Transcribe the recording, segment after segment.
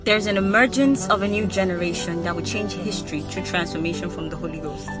There's an emergence of a new generation that will change history through transformation from the Holy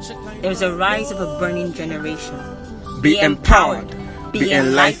Ghost. There's a rise of a burning generation. Be empowered, be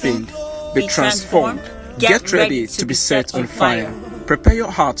enlightened, be transformed. Get ready to be set on fire. Prepare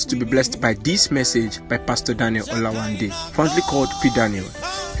your hearts to be blessed by this message by Pastor Daniel Olawande, fondly called P.Daniel,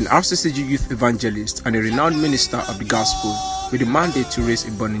 an RCCG youth evangelist and a renowned minister of the gospel with the mandate to raise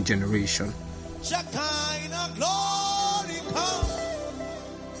a burning generation.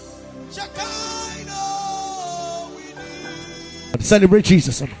 Celebrate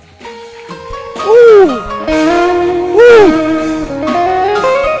Jesus. Woo! Woo!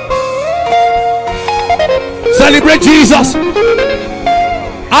 Celebrate Jesus.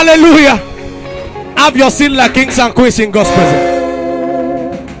 Hallelujah. Have your seat like kings and queens in God's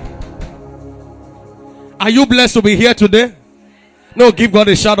presence. Are you blessed to be here today? No, give God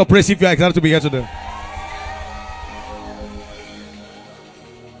a shout of praise if you are excited to be here today.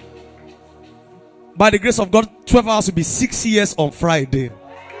 By the grace of God, 12 hours will be 6 years on Friday.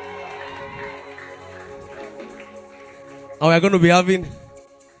 And we are going to be having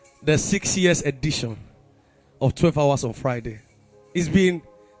the 6 years edition of 12 hours on Friday. It's been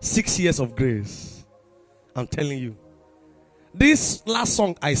 6 years of grace. I'm telling you. This last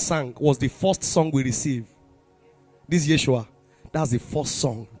song I sang was the first song we received. This Yeshua, that's the first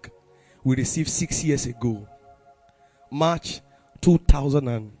song we received 6 years ago. March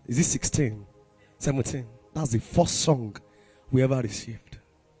 2016. 17. That's the first song we ever received.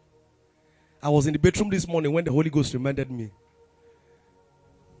 I was in the bedroom this morning when the Holy Ghost reminded me.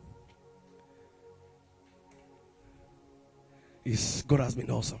 God has been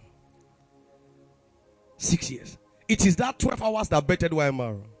awesome. 6 years. It is that 12 hours that bettered why I'm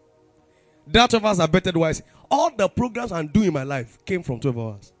married. That 12 hours that bettered why all the programs I'm doing in my life came from 12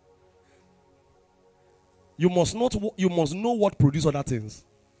 hours. You must know what produce other things.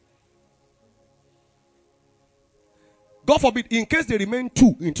 God forbid, in case they remain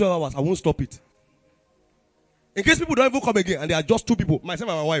 2 in 12 hours, I won't stop it. In case people don't even come again and they are just 2 people, myself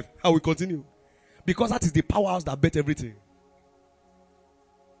and my wife, I will continue. Because that is the powerhouse that bet everything.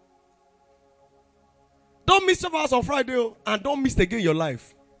 Don't miss 12 hours on Friday and don't miss again your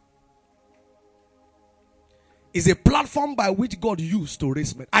life. It's a platform by which God used to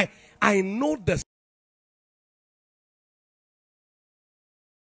raise men. I know this.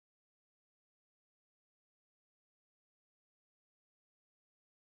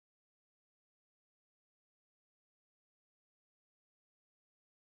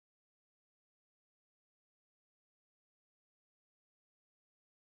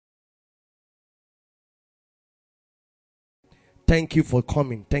 Thank you for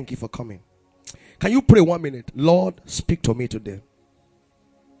coming. Thank you for coming. Can you pray 1 minute? Lord, speak to me today.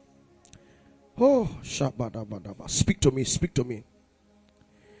 Oh, shabadabadaba. Speak to me. Speak to me.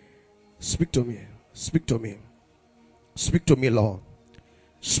 Speak to me. Speak to me. Speak to me, Lord.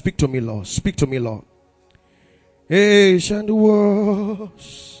 Speak to me, Lord. Speak to me, Lord. Ancient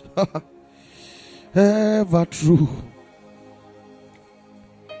words ever true,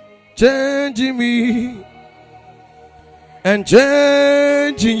 changing me and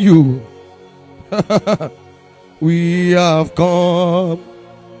changing you. We have come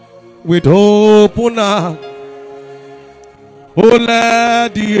with open arms. Oh,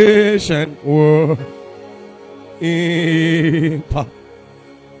 let the ancient world impart.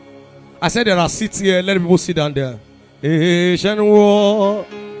 I said there are seats here. Let people sit down there. Ancient world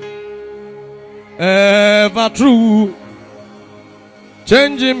ever true,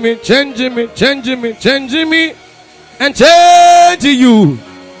 changing me, changing me, changing me, changing me, and changing you.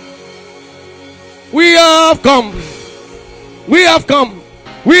 We have come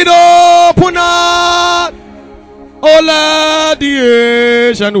with open heart. Oh, let the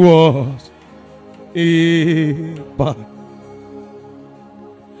ancient words impart.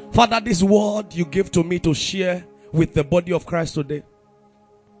 Father, this word you gave to me to share with the body of Christ today,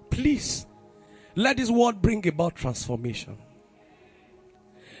 please let this word bring about transformation.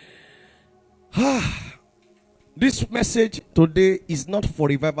 This message today is not for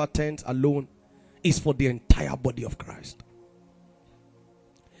Revival Tent alone. It's for the entire body of Christ.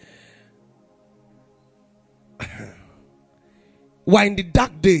 We're in the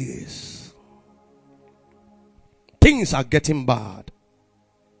dark days. Things are getting bad.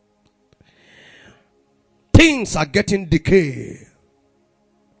 Things are getting decay.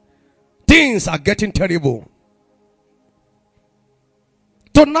 Things are getting terrible.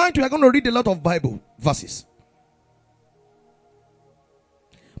 Tonight we are going to read a lot of Bible verses.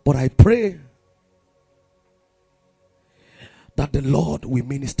 But I pray that the Lord will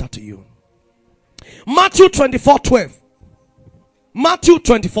minister to you. Matthew 24:12. Matthew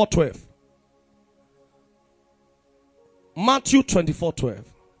 24:12. Matthew 24:12.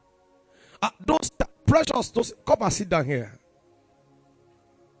 Those precious, those, come and sit down here.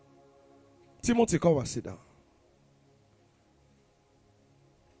 Timothy, come and sit down.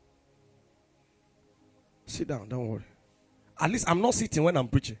 Sit down, don't worry. At least I'm not sitting when I'm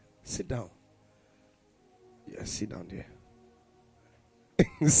preaching. Sit down. Yeah, sit down there.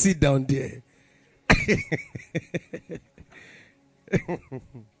 Sit down there.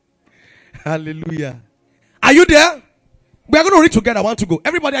 Hallelujah. Are you there? We are going to read together. I want to go.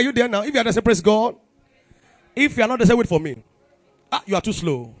 Everybody, are you there now? If you are there, say praise God. If you are not there, say wait for me. You are too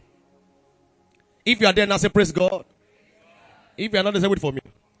slow. If you are there now, say praise God. If you are not there, say wait for me.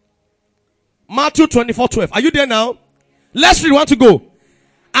 Matthew 24:12. Are you there now? Let's read. Want to go.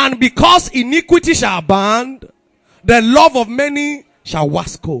 And because iniquity shall abound, the love of many shall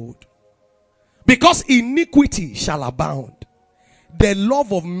wax cold. Because iniquity shall abound, the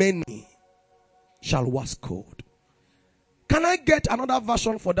love of many shall wax cold. Can I get another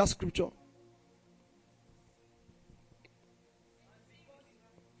version for that scripture?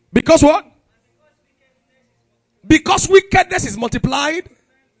 Because what? Because wickedness is multiplied.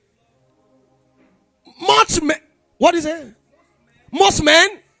 What is it? Most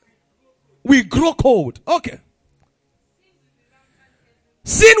men will grow cold. Okay.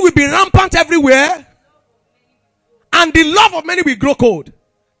 Sin will be rampant everywhere, and the love of many will grow cold.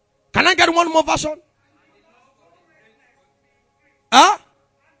 Can I get one more version?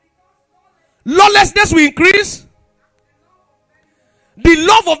 Lawlessness will increase. The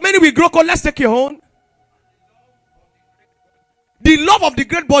love of many will grow cold. Let's take your own. The love of the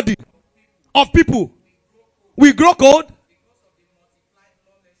great body of people will grow cold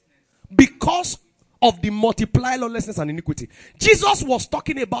because of the multiplied lawlessness and iniquity. Jesus was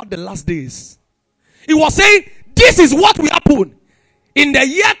talking about the last days. He was saying, this is what will happen in the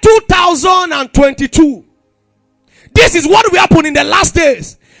year 2022. This is what will happen in the last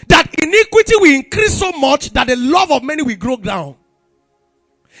days. That iniquity will increase so much that the love of many will grow down.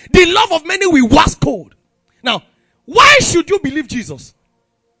 The love of many will wax cold. Now, why should you believe Jesus?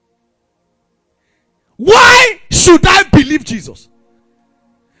 Why should I believe Jesus?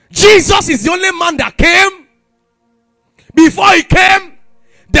 Jesus is the only man that came. Before he came,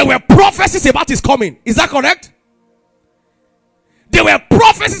 there were prophecies about his coming. Is that correct? There were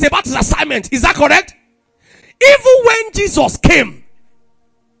prophecies about his assignment. Is that correct? Even when Jesus came,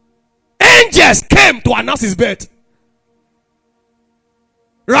 angels came to announce his birth.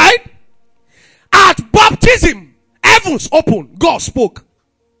 Right? At baptism, heavens opened. God spoke.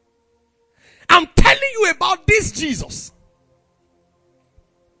 I'm telling you about this Jesus.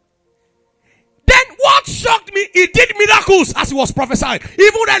 Then what shocked me, he did miracles as he was prophesying.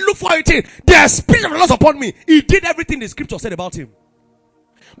 Even when I look for it, the Spirit of the Lord is upon me. He did everything the scripture said about him.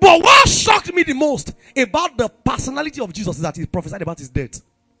 But what shocked me the most about the personality of Jesus is that he prophesied about his death.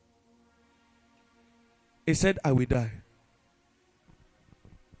 He said, I will die.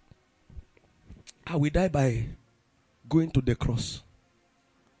 I will die by going to the cross.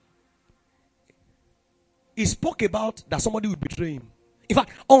 He spoke about that somebody would betray him. In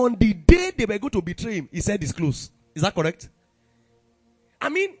fact, on the day they were going to betray him, he said it's close. Is that correct? I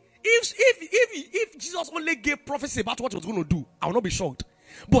mean, if Jesus only gave prophecy about what he was going to do, I will not be shocked.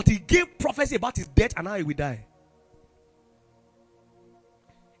 But he gave prophecy about his death and how he will die.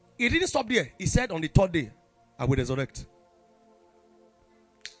 He didn't stop there. He said on the third day, I will resurrect.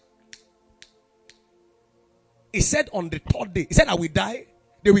 He said on the third day, he said I will die,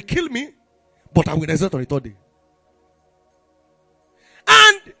 they will kill me, but I will resurrect on the third day.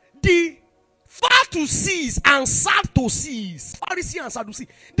 And the Pharisees and Sadducees, Pharisees and Sadducees,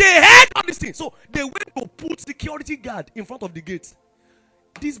 they heard all these things. So they went to put security guard in front of the gate.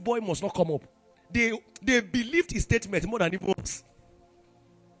 This boy must not come up. They believed his statement more than even us.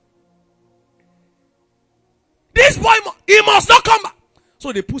 This boy, he must not come back.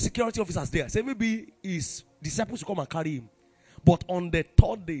 So they put security officers there. Say maybe his disciples will come and carry him. But on the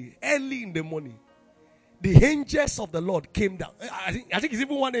third day, early in the morning, the angels of the Lord came down. I think it's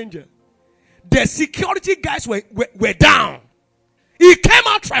even one angel. The security guys were down. He came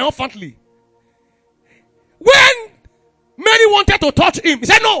out triumphantly. When many wanted to touch him, he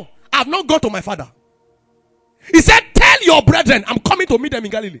said, no, I have not gone to my father. He said, tell your brethren, I'm coming to meet them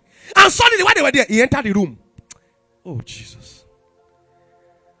in Galilee. And suddenly, while they were there, he entered the room. Oh, Jesus.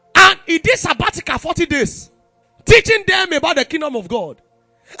 And he did sabbatical 40 days, teaching them about the kingdom of God.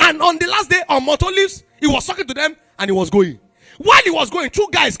 And on the last day, on Mount Olives, he was talking to them and he was going. While he was going, two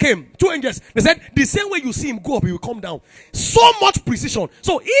guys came, two angels. They said, the same way you see him go up, he will come down. So much precision.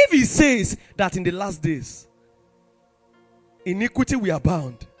 So if he says that in the last days, iniquity will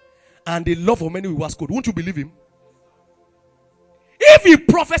abound, and the love of many will wax cold. Won't you believe him? If he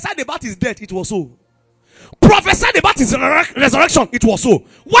prophesied about his death, it was so. Prophesied about his resurrection, it was so.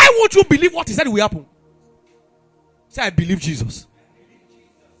 Why won't you believe what he said will happen? Say, I believe Jesus.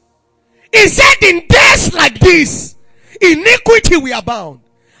 He said, in days like this, iniquity will abound,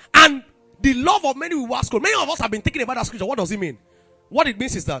 and the love of many will wax cold. Many of us have been thinking about that scripture. What does it mean? What it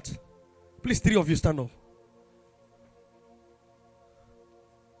means is that, please, 3 of you stand up.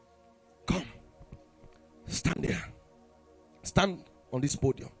 Come. Stand there. Stand on this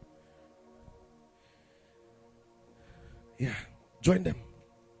podium. Yeah. Join them.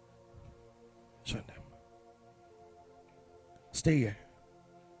 Join them. Stay here.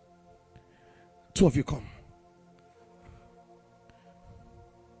 2 of you come.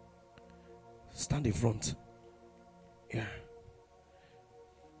 Stand in front. Yeah.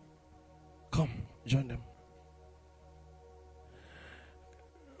 Come. Join them.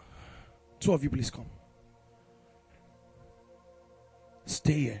 2 of you, please come.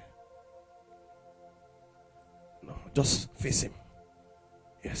 Stay here. No, just face him.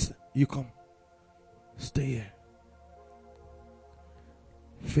 Yes, you come. Stay here.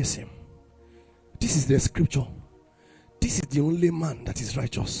 Face him. This is the scripture. This is the only man that is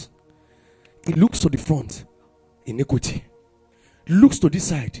righteous. He looks to the front, iniquity. Looks to this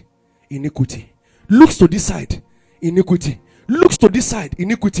side, iniquity. Looks to this side, iniquity. Looks to this side,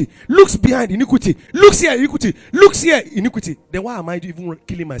 iniquity. Looks behind, iniquity. Looks here, iniquity. Looks here, iniquity. Then why am I even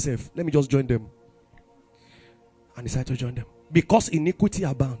killing myself? Let me just join them. And decide to join them. Because iniquity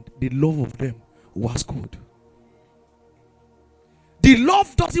abound, the love of them was good. The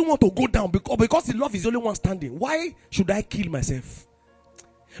love doesn't want to go down because the love is the only one standing. Why should I kill myself?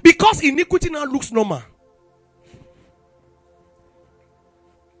 Because iniquity now looks normal.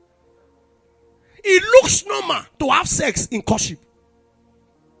 It looks normal to have sex in courtship.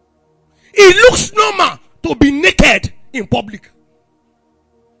 It looks normal to be naked in public.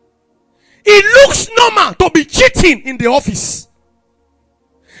 It looks normal to be cheating in the office.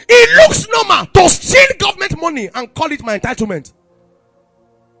 It looks normal to steal government money and call it my entitlement.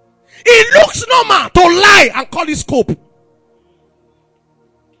 It looks normal to lie and call it scope.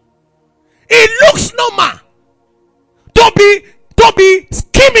 It looks normal to be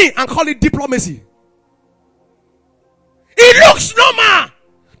scheming and call it diplomacy. It looks normal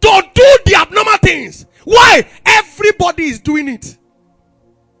to do the abnormal things. Why? Everybody is doing it.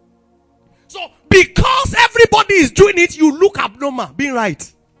 So, because everybody is doing it, you look abnormal, being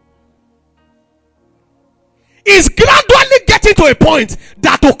right. It's gradually getting to a point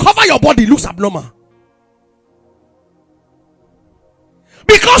that to cover your body looks abnormal.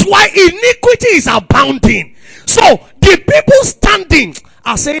 Because why? Iniquity is abounding. So, the people standing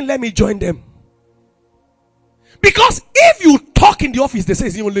are saying, let me join them. Because if you talk in the office, they say,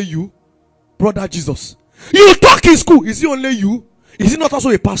 is it only you? Brother Jesus. You talk in school, is it only you? Is it not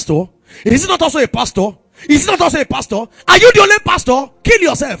also a pastor? Is it not also a pastor? Is it not also a pastor? Are you the only pastor? Kill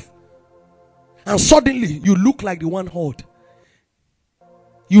yourself. And suddenly, you look like the one hard.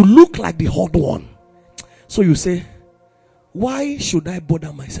 You look like the hard one. So you say, why should I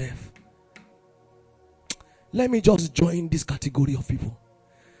bother myself? Let me just join this category of people.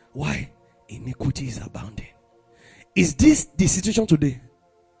 Why? Iniquity is abounding. Is this the situation today?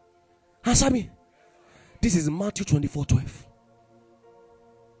 Answer me. This is Matthew 24:12.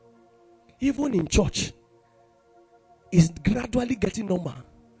 Even in church, it's gradually getting normal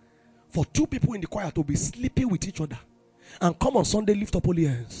for 2 people in the choir to be sleeping with each other and come on Sunday, lift up holy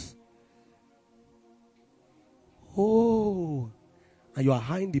hands. Oh, and you are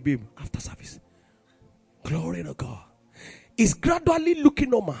hiding the babe after service. Glory to God. It's gradually looking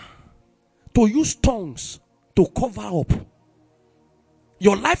normal to use tongues to cover up.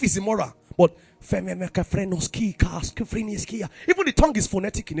 Your life is immoral, but even the tongue is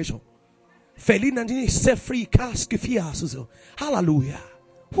phonetic in nature. Hallelujah.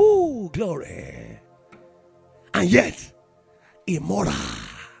 Ooh, glory. And yet, immoral.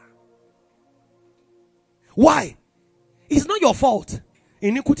 Why? It's not your fault.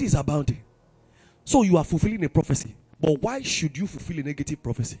 Iniquity is abounding. So you are fulfilling a prophecy. But why should you fulfill a negative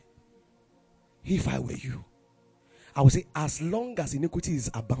prophecy? If I were you, I would say, as long as iniquity is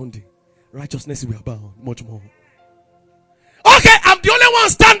abounding, righteousness will abound much more. Okay, I'm the only one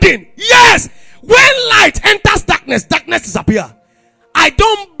standing. Yes. When light enters darkness, darkness disappears. I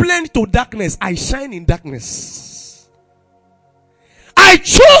don't blend to darkness. I shine in darkness. I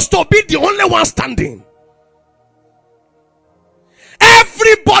choose to be the only one standing.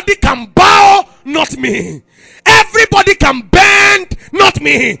 Everybody can bow, not me. Everybody can bend, not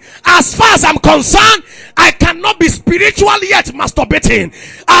me. As far as I'm concerned, I cannot be spiritual yet masturbating.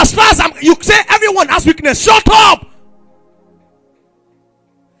 As far as you say everyone has weakness. Shut up.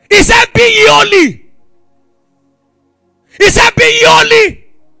 He said, be ye holy. He said, be ye holy.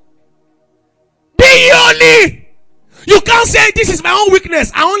 Be ye holy. You can't say this is my own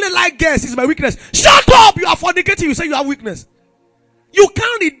weakness. I only like girls. This is my weakness. Shut up. You are fornicating. You say you have weakness. You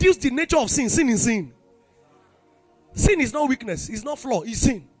can't reduce the nature of sin. Sin is sin. Sin is not weakness. It's not flaw. It's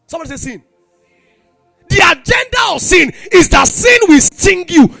sin. Somebody say sin. The agenda of sin is that sin will sting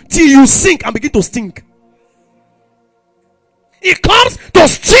you till you sink and begin to stink. It comes to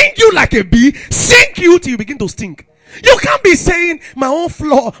sting you like a bee, sink you till you begin to stink. You can't be saying my own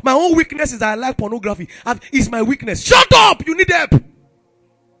flaw, my own weakness is that I like pornography. It's my weakness. Shut up! You need help.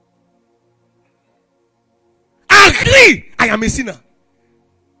 Agree, I am a sinner.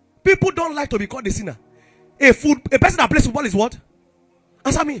 People don't like to be called a sinner. A person that plays football is what?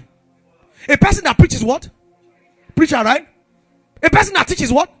 Answer me. A person that preaches what? Preacher, right? A person that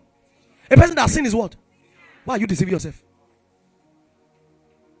teaches what? A person that sins is what? Why are you deceiving yourself?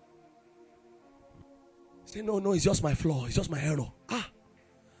 Say, no, it's just my flaw. It's just my error.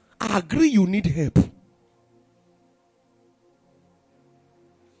 I agree you need help.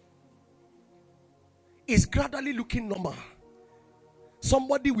 It's gradually looking normal.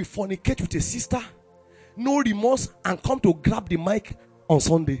 Somebody will fornicate with a sister, no remorse, and come to grab the mic on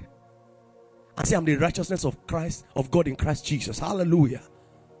Sunday and say, I'm the righteousness of Christ, of God in Christ Jesus. Hallelujah.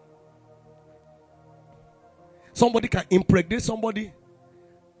 Somebody can impregnate somebody,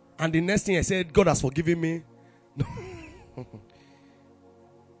 and the next thing I said, God has forgiven me. No.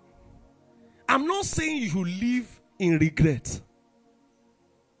 I'm not saying you should live in regret.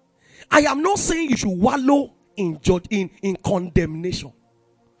 I am not saying you should wallow in condemnation.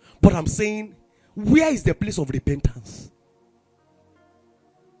 But I'm saying, where is the place of repentance?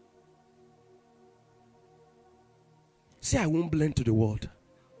 Say, I won't blend to the world.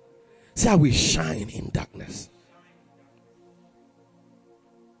 Say, I will shine in darkness.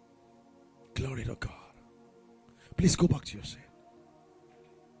 Glory to God. Please go back to your sin.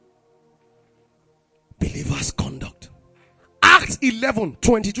 Believers' conduct. Acts 11,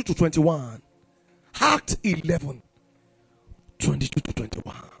 22 to 21. Acts 11, 22 to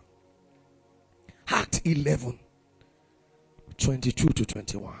 21. Acts 11, 22 to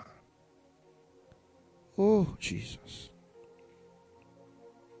 21. Oh, Jesus.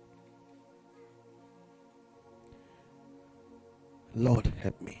 Lord,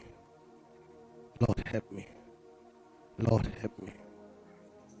 help me. Lord, help me. Lord, help me.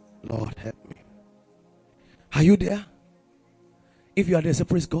 Lord, help me. Are you there? If you are there, say,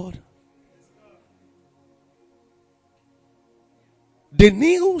 praise God. The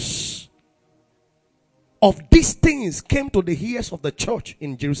news of these things came to the ears of the church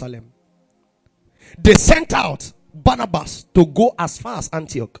in Jerusalem. They sent out Barnabas to go as far as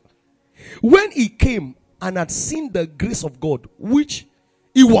Antioch. When he came and had seen the grace of God, which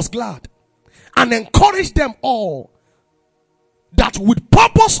he was glad, and encouraged them all that with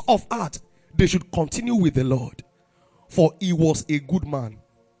purpose of heart they should continue with the Lord. For he was a good man,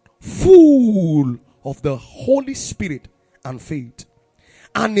 full of the Holy Spirit and faith.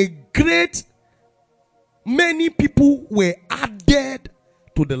 And a great many people were added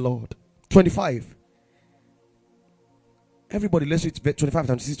to the Lord. 25. Everybody, let's read 25 and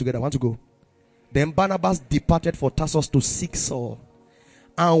 26 together. I want to go. Then Barnabas departed for Tarsus to seek Saul.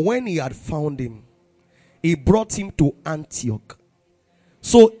 And when he had found him, he brought him to Antioch.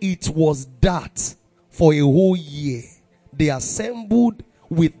 So it was that for a whole year they assembled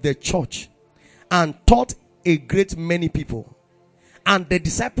with the church and taught a great many people. And the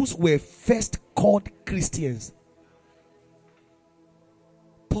disciples were first called Christians.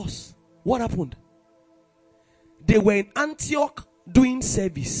 Pause. What happened? They were in Antioch doing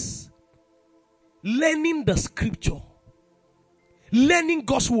service, learning the scripture, learning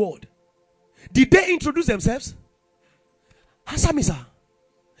God's word. Did they introduce themselves? Answer me, sir.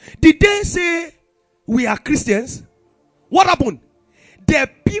 Did they say we are Christians? What happened? The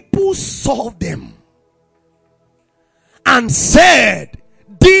people saw them and said,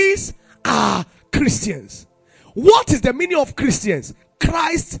 these are Christians. What is the meaning of Christians?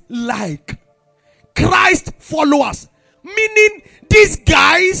 Christ-like, Christ followers. Meaning these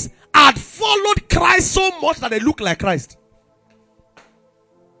guys had followed Christ so much that they look like Christ.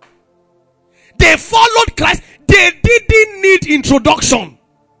 They followed Christ. They didn't need introduction.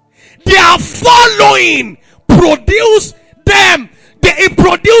 Their following produced them. It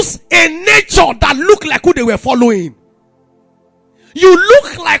produced a nature that looked like who they were following. You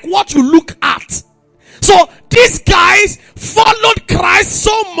look like what you look at. So these guys followed Christ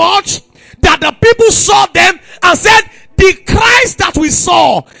so much that the people saw them and said, the Christ that we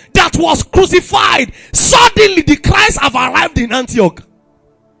saw that was crucified, suddenly the Christ have arrived in Antioch.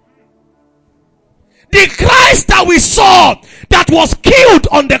 The Christ that we saw that was killed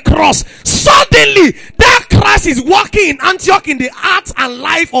on the cross, suddenly that Christ is working in Antioch in the heart and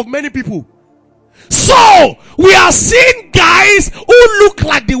life of many people. So we are seeing guys who look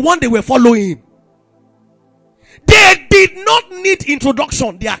like the one they were following. They did not need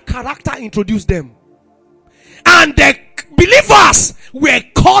introduction. Their character introduced them. And the believers were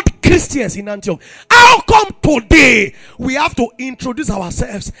called Christians in Antioch. How come today we have to introduce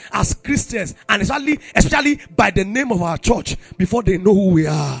ourselves as Christians, and especially by the name of our church, before they know who we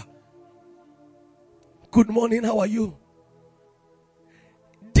are? Good morning, how are you?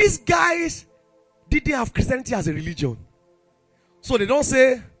 These guys didn't have Christianity as a religion. So they don't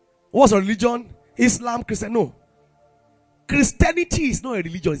say, what's a religion? Islam, Christian. No. Christianity is not a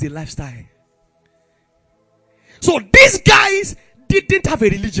religion, it's a lifestyle. So these guys didn't have a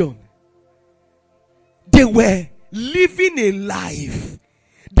religion. They were living a life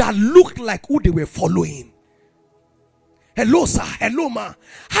that looked like who they were following. Hello, sir. Hello, ma.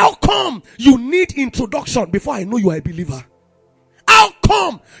 How come you need introduction before I know you are a believer? How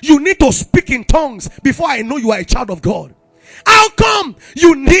come you need to speak in tongues before I know you are a child of God? How come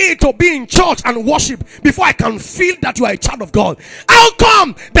you need to be in church and worship before I can feel that you are a child of God? How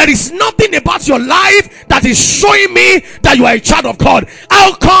come there is nothing about your life that is showing me that you are a child of God?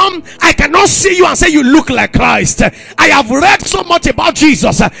 How come I cannot see you and say you look like Christ? I have read so much about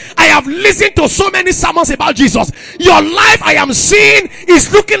Jesus. I have listened to so many sermons about Jesus. Your life I am seeing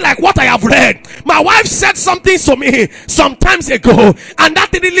is looking like what I have read. My wife said something to me some times ago, and that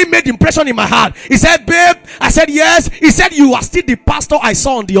really made impression in my heart. He said, babe, I said yes. He said, you are still the pastor I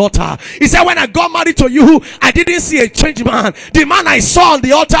saw on the altar. He said, when I got married to you, I didn't see a changed man. The man I saw on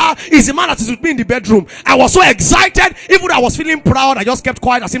the altar is the man that is with me in the bedroom. I was so excited, even though I was feeling proud. I just kept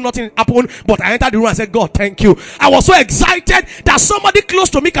quiet as if nothing happened. But I entered the room and said, God, thank you. I was so excited that somebody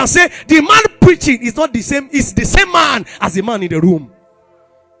close to me can say, the man preaching is not the same, it's the same man as the man in the room.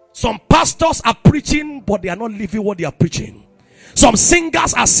 Some pastors are preaching, but they are not living what they are preaching. Some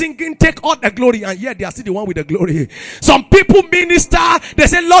singers are singing, take all the glory, and yet they are still the one with the glory. Some people minister, they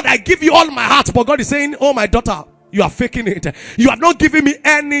say, Lord, I give you all my heart. But God is saying, oh, my daughter, you are faking it. You are not giving me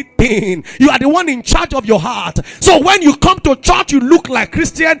anything. You are the one in charge of your heart. So when you come to church, you look like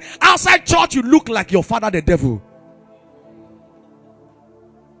Christian. Outside church, you look like your father, the devil.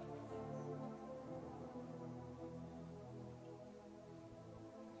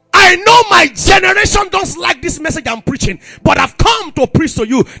 I know my generation doesn't like this message I'm preaching, but I've come to preach to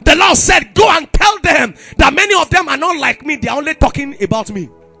you. The Lord said, go and tell them that many of them are not like me. They are only talking about me.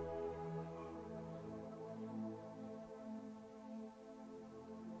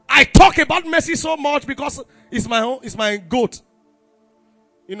 I talk about mercy so much because it's my goat.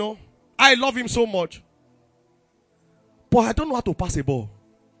 You know, I love him so much. But I don't know how to pass a ball.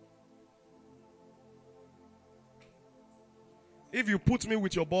 If you put me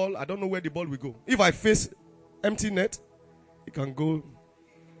with your ball, I don't know where the ball will go. If I face empty net, it can go.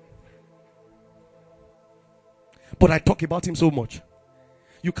 But I talk about him so much.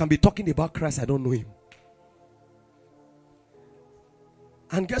 You can be talking about Christ, I don't know him.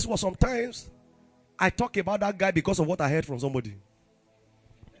 And guess what? Sometimes I talk about that guy because of what I heard from somebody.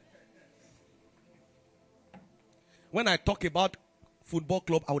 When I talk about football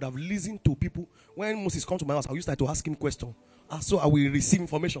club, I would have listened to people. When Moses comes to my house, I used to ask him questions. So I will receive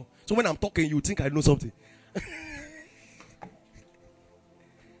information. So when I'm talking, you think I know something.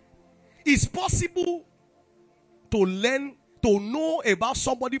 It's possible to learn, to know about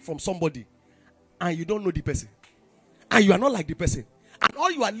somebody from somebody, and you don't know the person. And you are not like the person. And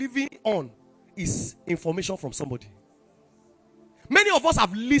all you are living on is information from somebody. Many of us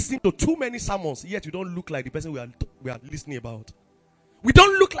have listened to too many sermons, yet we don't look like the person we are listening about. We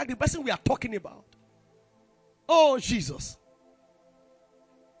don't look like the person we are talking about. Oh, Jesus.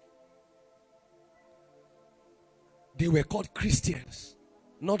 They were called Christians,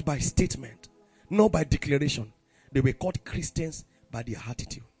 not by statement, not by declaration. They were called Christians by their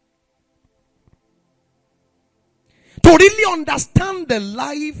attitude. To really understand the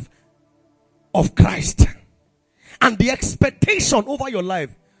life of Christ and the expectation over your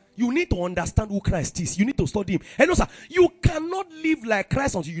life, you need to understand who Christ is. You need to study him. Hello, sir. You cannot live like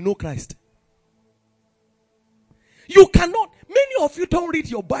Christ until you know Christ. You cannot. Many of you don't read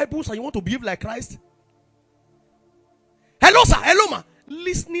your Bibles and you want to behave like Christ. Hello, sir. Hello, ma.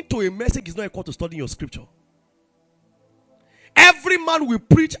 Listening to a message is not equal to studying your scripture. Every man will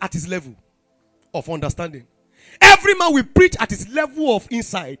preach at his level. of understanding. Every man will preach at his level of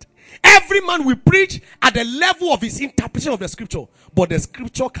insight. Every man will preach at the level of his interpretation of the scripture. But the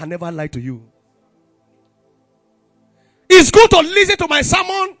scripture can never lie to you. It's good to listen to my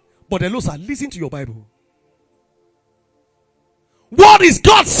sermon, but the Lord said, listen to your Bible. What is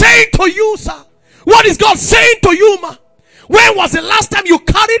God saying to you, sir? What is God saying to you, ma? When was the last time you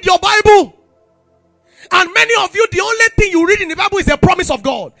carried your Bible? And many of you, the only thing you read in the Bible is the promise of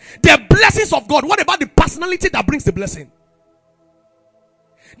God, the blessings of God. What about the personality that brings the blessing?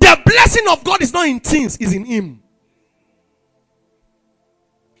 The blessing of God is not in things, it's in Him.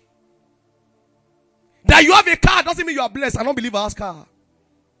 That you have a car doesn't mean you are blessed. An unbeliever has car.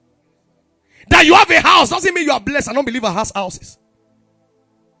 That you have a house doesn't mean you are blessed. An unbeliever has houses.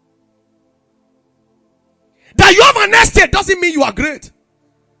 That you have an estate doesn't mean you are great.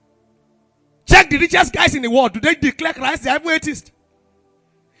 Check the richest guys in the world. Do they declare Christ? They are atheists.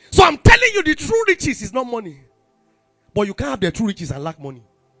 So I'm telling you, the true riches is not money. But you can't have the true riches and lack money.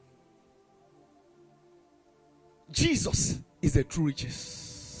 Jesus is the true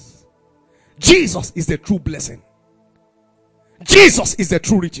riches. Jesus is the true blessing. Jesus is the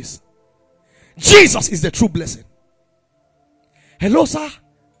true riches. Jesus is the true blessing. Hello, sir.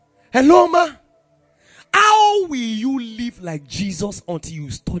 Hello, ma. How will you live like Jesus until you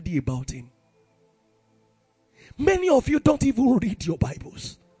study about Him? Many of you don't even read your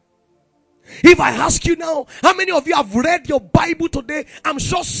Bibles. If I ask you now, how many of you have read your Bible today? I'm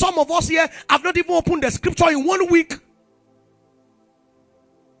sure some of us here have not even opened the scripture in 1 week.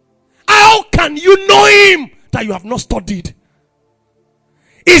 How can you know Him that you have not studied?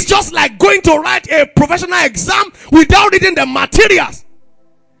 It's just like going to write a professional exam without reading the materials.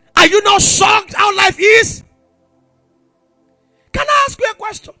 Are you not shocked how life is? Can I ask you a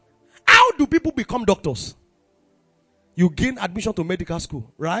question? How do people become doctors? You gain admission to medical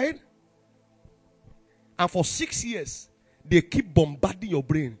school, right? And for 6 years, they keep bombarding your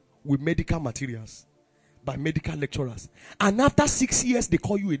brain with medical materials by medical lecturers. And after 6 years, they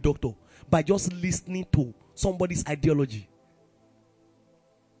call you a doctor by just listening to somebody's ideology.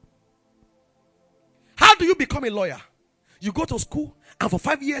 How do you become a lawyer? You go to school, and for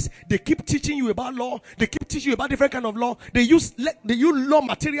 5 years, they keep teaching you about law. They keep teaching you about different kind of law. They use law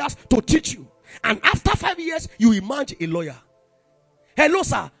materials to teach you. And after 5 years, you emerge a lawyer. Hello,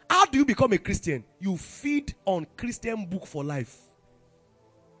 sir. How do you become a Christian? You feed on Christian book for life.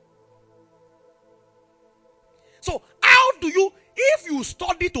 So, how do you, if you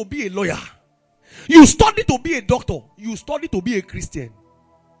study to be a lawyer, you study to be a doctor, you study to be a Christian,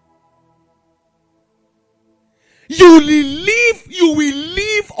 you will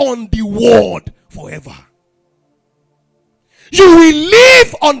live on the word forever. You will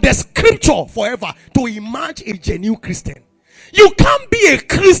live on the scripture forever to emerge a genuine Christian. You can't be a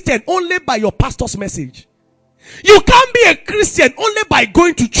Christian only by your pastor's message. You can't be a Christian only by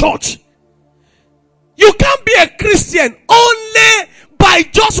going to church. You can't be a Christian only by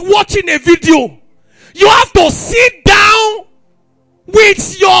just watching a video. You have to sit down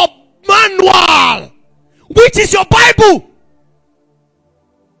with your manual, which is your Bible.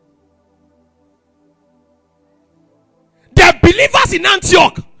 The believers in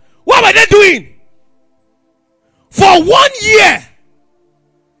Antioch, what were they doing? For 1 year,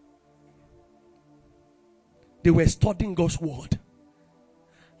 they were studying God's word.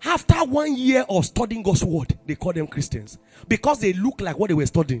 After 1 year of studying God's word, they called them Christians because they looked like what they were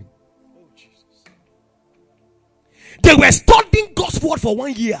studying. Oh, Jesus. They were studying God's word for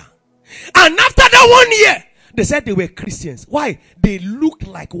 1 year. And after that 1 year, they said they were Christians. Why? They looked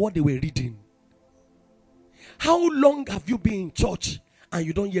like what they were reading. How long have you been in church and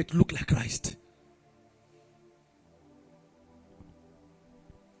you don't yet look like Christ?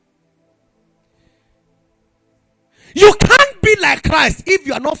 You can't be like Christ if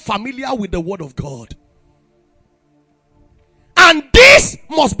you are not familiar with the word of God. And this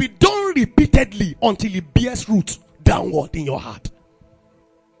must be done repeatedly until it bears root downward in your heart.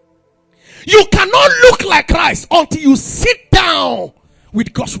 You cannot look like Christ until you sit down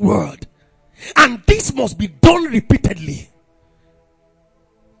with God's word. And this must be done repeatedly.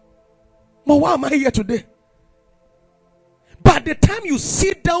 But why am I here today? By the time you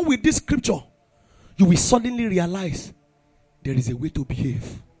sit down with this scripture, you will suddenly realize there is a way to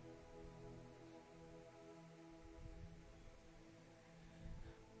behave.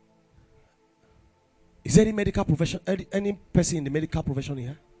 Is there any medical profession, any person in the medical profession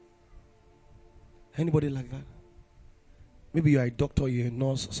here? Anybody like that? Maybe you're a doctor, you're a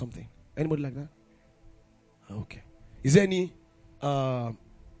nurse or something. Anybody like that? Okay. Is there any,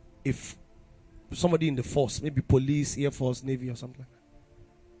 if somebody in the force, maybe police, air force, navy or something like that?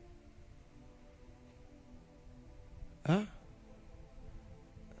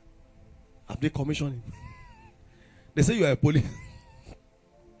 they commission him. They say you are a police.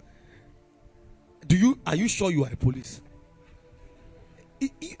 Are you sure you are a police?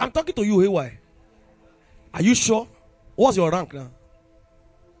 I'm talking to you, why? Are you sure? What's your rank now?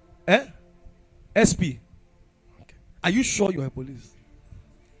 SP. Okay. Are you sure you are a police?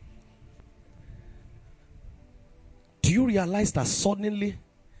 Do you realize that suddenly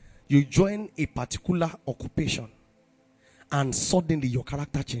you join a particular occupation and suddenly your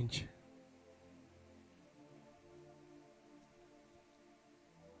character change?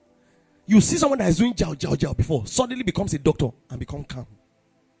 You see someone that is doing jaw before, suddenly becomes a doctor and become calm.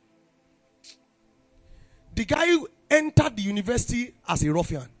 The guy who entered the university as a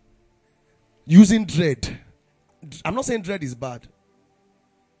ruffian, using dread. I'm not saying dread is bad.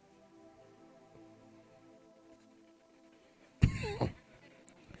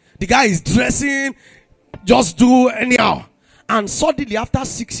 The guy is dressing, just do anyhow. And suddenly after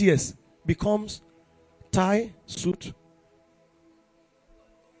 6 years, becomes tie, suit,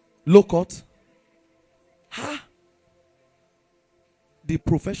 low cut. The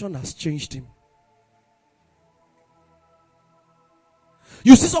profession has changed him.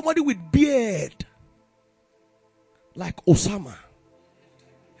 You see somebody with beard, like Osama,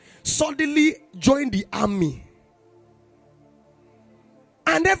 suddenly join the army.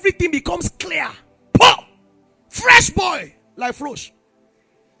 And everything becomes clear. Pop! Fresh boy, like Frosh.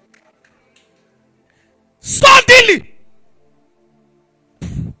 Suddenly,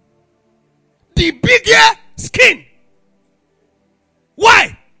 the bigger skin.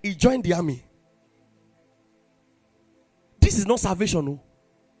 Why? He joined the army. This is not salvation, no.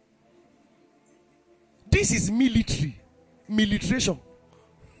 This is military. Militarization.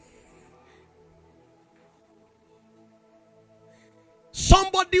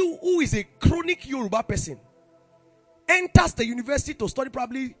 Somebody who is a chronic Yoruba person enters the university to study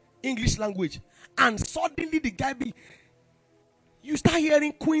probably English language, and suddenly the guy you start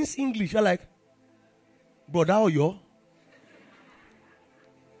hearing Queen's English. You're like, brother, or you?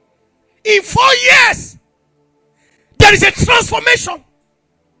 In 4 years, there is a transformation.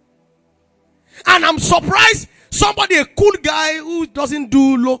 And I'm surprised somebody, a cool guy who's on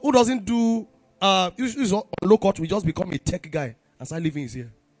low cut, will just become a tech guy and start living his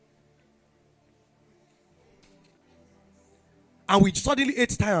here. And we suddenly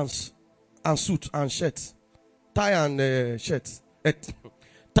ate tie and suit and shirt. Tie and shirt.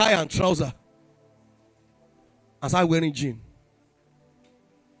 Tie and trouser. And start wearing jean.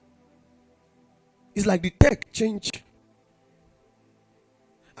 It's like the tech change.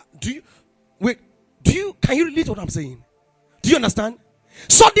 Can you relate to what I'm saying? Do you understand?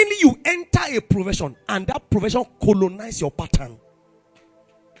 Suddenly you enter a profession and that profession colonizes your pattern.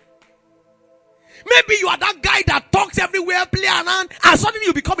 Maybe you are that guy that talks everywhere, play around, and suddenly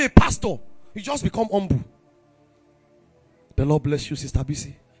you become a pastor. You just become humble. The Lord bless you, Sister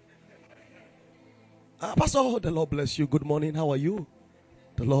BC. Pastor, the Lord bless you. Good morning. How are you?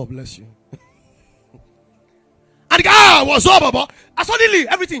 The Lord bless you. And the guy was over, but suddenly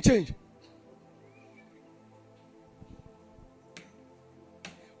everything changed.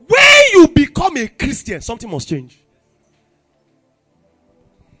 When you become a Christian, something must change.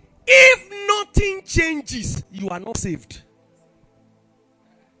 If nothing changes, you are not saved.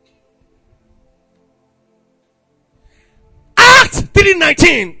 Acts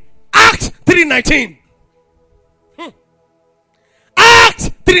 3:19. Acts 3:19. Acts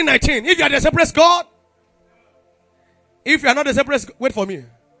 3:19. If you are the separate God, if you are not the separate, wait for me.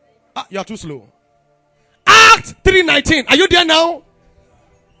 You are too slow. Acts 3:19. Are you there now?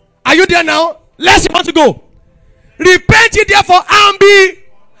 Are you there now? Let's want to go. Repent ye therefore and be.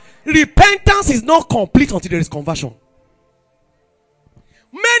 Repentance is not complete until there is conversion.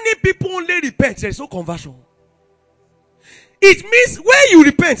 Many people only repent, there is no conversion. It means when you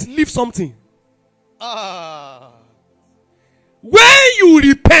repent, leave something. When you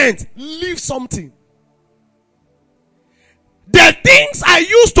repent, leave something. The things I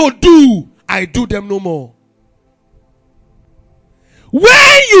used to do, I do them no more.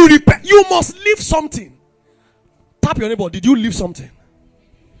 When you repent, you must leave something. Tap your neighbor. Did you leave something?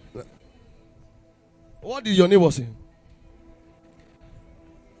 What did your neighbor say?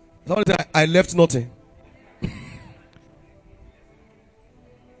 Somebody said, I left nothing.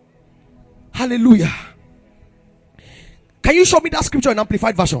 Hallelujah. Can you show me that scripture in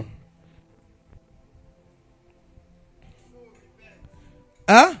Amplified Version?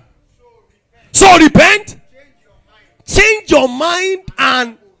 So repent. Change your mind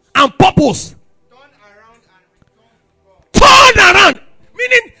and purpose. Turn around.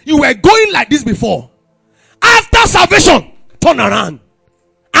 Meaning you were going like this before. After salvation, turn around.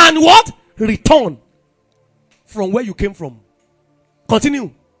 And what? return from where you came from.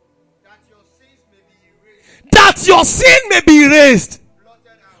 Continue. That your sin may be erased,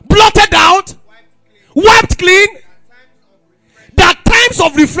 blotted out, wiped clean. That times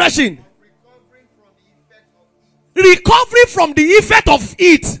of refreshing, recovering from the effect of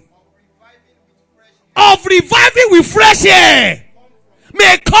it, of reviving with fresh air,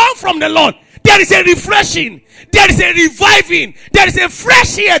 may come from the Lord. There is a refreshing, there is a reviving, there is a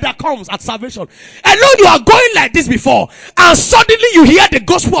fresh air that comes at salvation. And know you are going like this before, and suddenly you hear the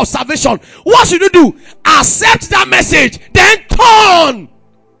gospel of salvation. What should you do? Accept that message, then turn.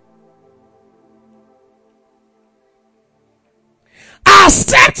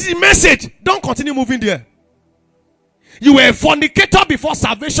 Accept the message. Don't continue moving there. You were a fornicator before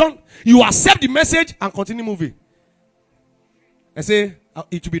salvation. You accept the message and continue moving. I say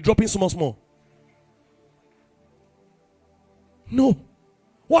it will be dropping small. No.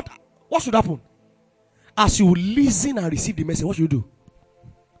 What should happen? As you listen and receive the message, what should you do?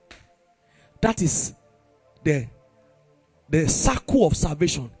 That is the circle of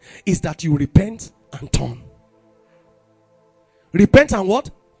salvation, is that you repent and turn. Repent and what?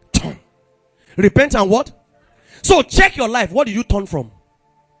 Turn. Repent and what? So check your life. What did you turn from?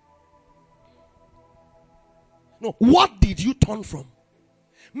 No, what did you turn from?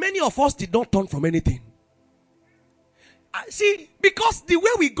 Many of us did not turn from anything. See, because the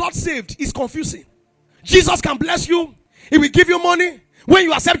way we got saved is confusing. Jesus can bless you. He will give you money. When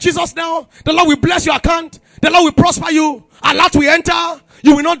you accept Jesus now, the Lord will bless your account. The Lord will prosper you. Allah will enter.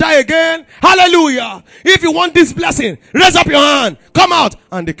 You will not die again. Hallelujah. If you want this blessing, raise up your hand. Come out.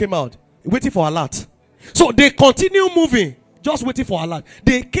 And they came out, waiting for Allah. So they continue moving, just waiting for Allah.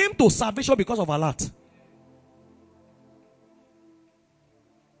 They came to salvation because of Allah.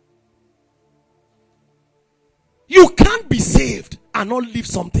 You can't be saved and not live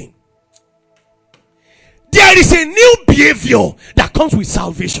something. There is a new behavior that comes with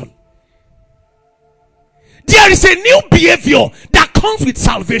salvation. There is a new behavior that comes with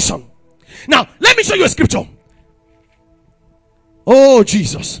salvation. Now, let me show you a scripture. Oh,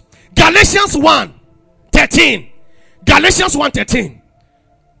 Jesus. Galatians 1:13. Galatians 1:13.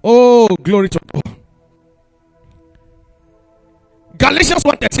 Oh, glory to God. Galatians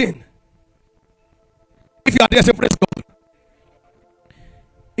 1:13. If you are there, say praise God.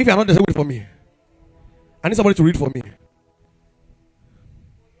 If you are not there, say wait for me. I need somebody to read for me.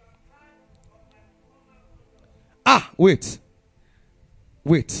 Wait.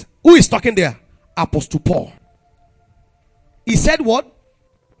 Who is talking there? Apostle Paul. He said what?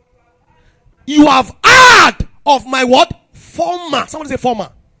 You have heard of my what? Former. Somebody say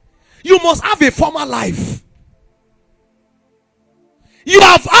former. You must have a former life. You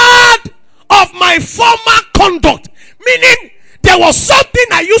have heard of my former conduct. Meaning, there was something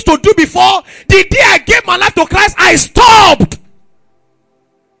I used to do before. The day I gave my life to Christ, I stopped.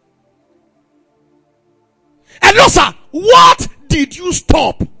 And no, sir, what did you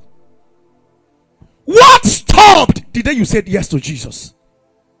stop? What stopped the day you said yes to Jesus?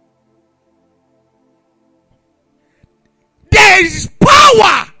 There is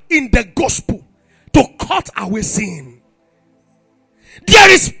power in the gospel to cut away sin. There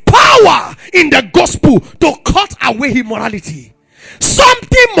is power in the gospel to cut away immorality.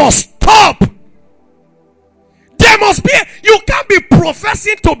 Something must stop. There must be, you can't be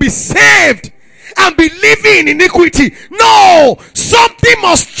professing to be saved and be living in iniquity. No, something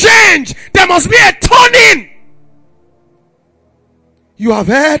must change. There must be a turning. You have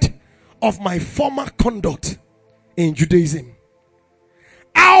heard of my former conduct in Judaism.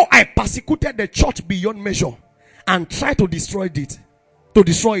 How I persecuted the church beyond measure and tried to destroy it.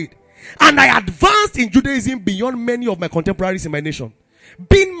 And I advanced in Judaism beyond many of my contemporaries in my nation,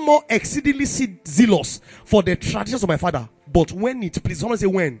 being more exceedingly zealous for the traditions of my father. But when it pleased, someone say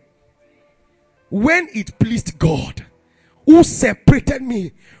when it pleased God, who separated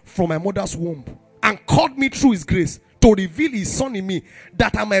me from my mother's womb and called me through his grace to reveal his son in me,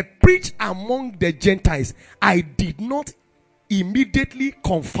 that I might preach among the Gentiles, I did not immediately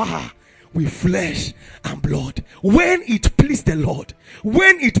confer with flesh and blood. When it pleased the Lord.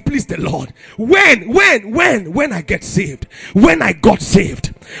 When it pleased the Lord. When I get saved. When I got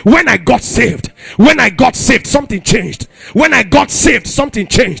saved. When I got saved. When I got saved, something changed. When I got saved, something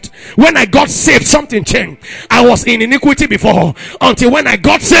changed. When I got saved, something changed. I was in iniquity before. Until when I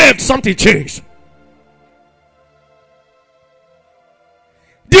got saved, something changed.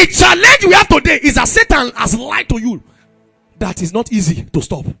 The challenge we have today is that Satan has lied to you. That is not easy to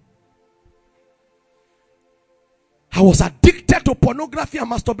stop. I was addicted to pornography and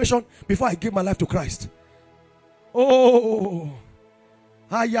masturbation before I gave my life to Christ. Oh,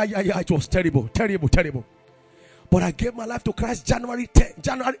 Yeah. It was terrible. But I gave my life to Christ January.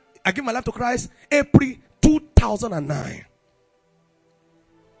 I gave my life to Christ April 2009.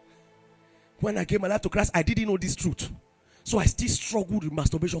 When I gave my life to Christ, I didn't know this truth. So I still struggled with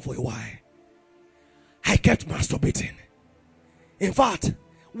masturbation for a while. I kept masturbating. In fact,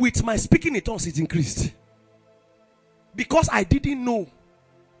 with my speaking in tongues, it increased. Because I didn't know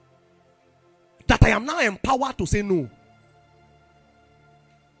that I am now empowered to say no.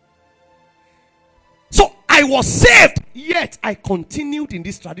 So I was saved, yet I continued in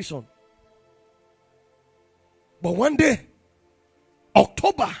this tradition. But one day,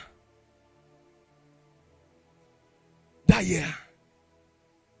 October that year,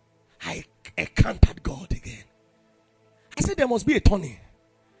 I encountered God again. I said there must be a turning.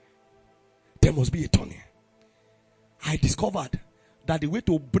 There must be a turning. I discovered that the way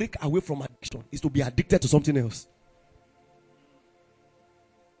to break away from addiction is to be addicted to something else.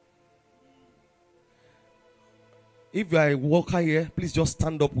 If you are a worker here, please just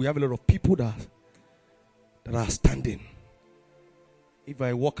stand up. We have a lot of people that are standing. If you are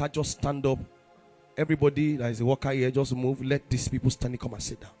a worker, just stand up. Everybody that is a worker here, just move. Let these people standing come and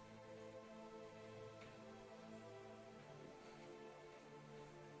sit down.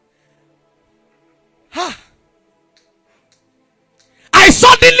 I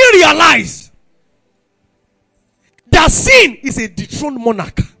suddenly realized that sin is a dethroned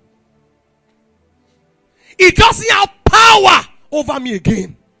monarch. It doesn't have power over me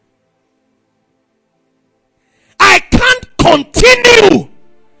again. I can't continue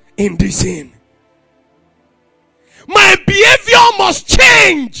in this sin. My behavior must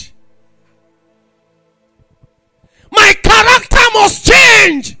change. My character must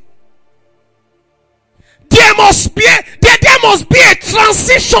change. There must be a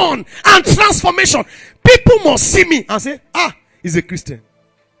transition and transformation. People must see me and say, he's a Christian.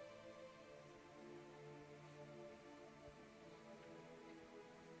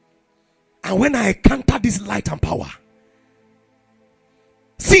 And when I encountered this light and power,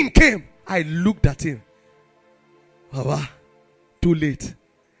 sin came. I looked at him. Baba, too late.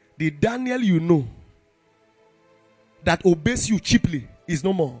 The Daniel you know that obeys you cheaply is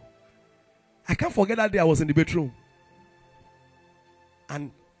no more. I can't forget that day I was in the bedroom.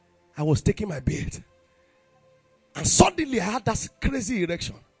 And I was taking my bed. And suddenly I had that crazy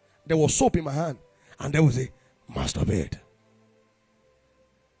erection. There was soap in my hand. And there was a master bed.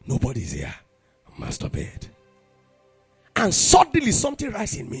 Nobody's here. Master bed. And suddenly something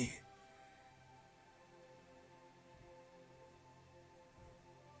rises in me.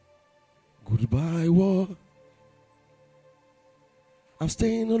 Goodbye, world. I'm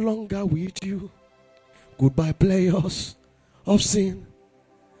staying no longer with you. Goodbye, players of sin.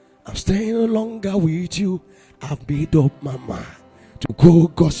 I'm staying no longer with you. I've made up my mind to go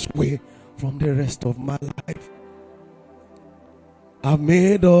God's way from the rest of my life. I've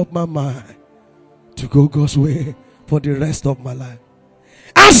made up my mind to go God's way for the rest of my life.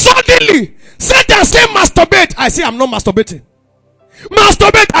 And suddenly, Satan say masturbate. I say I'm not masturbating.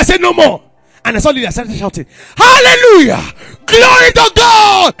 Masturbate. I say no more. And suddenly I started shouting, hallelujah, glory to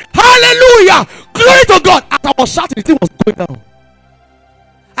God, hallelujah, glory to God. As I was shouting, the thing was going down.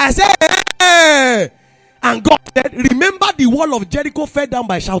 I said, hey. And God said, remember the wall of Jericho fell down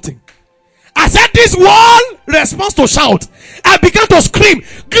by shouting. I said, this wall responds to shout. I began to scream,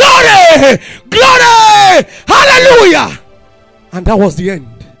 glory, glory, hallelujah. And that was the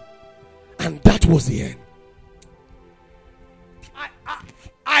end. And that was the end.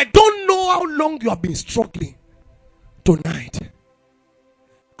 I don't know how long you have been struggling. Tonight.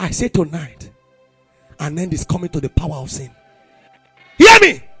 I say tonight. An end is coming to the power of sin. Hear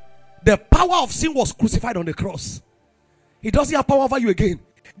me. The power of sin was crucified on the cross. He doesn't have power over you again.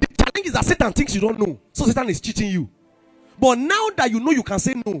 The challenge is that Satan thinks you don't know. So Satan is cheating you. But now that you know, you can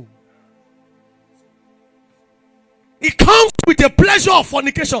say no. It comes with the pleasure of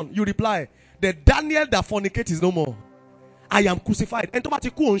fornication. You reply, the Daniel that fornicates is no more. I am crucified. Nevertheless,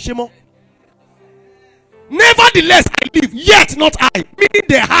 I live, yet not I. Meaning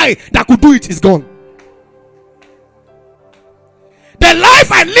the I that could do it is gone. The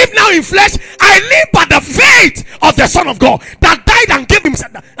life I live now in flesh, I live by the faith of the Son of God that died and gave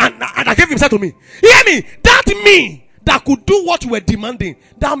himself and gave himself to me. Hear me? That me that could do what you were demanding,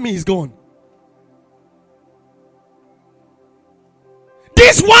 that me is gone.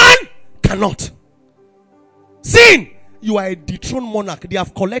 This one cannot. Sin. You are a dethroned monarch. They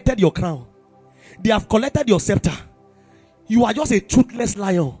have collected your crown. They have collected your scepter. You are just a toothless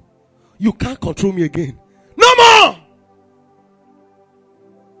lion. You can't control me again. No more.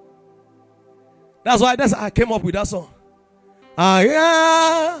 That's why I came up with that song. I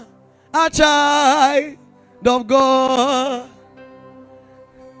am a child of God.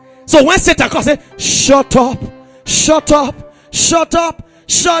 So when Satan comes, say, shut up, shut up, shut up,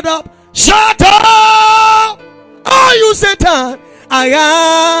 shut up, shut up. Oh, you Satan, I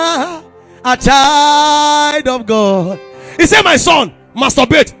am a child of God. He said, my son,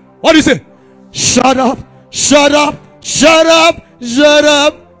 masturbate. What do you say? Shut up, shut up, shut up, shut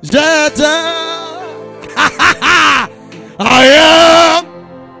up, shut up. I am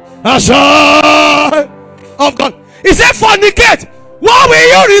a child of God. He said, fornicate. What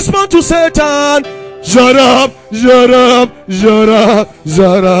will you respond to Satan? Shut up, shut up, shut up,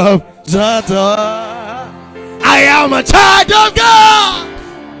 shut up, shut up. I am a child of God.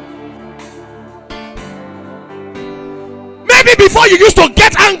 Maybe before you used to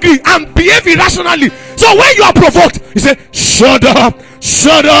get angry and behave irrationally. So when you are provoked, you say, shut up,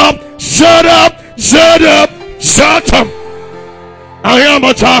 shut up, shut up, shut up, shut up. I am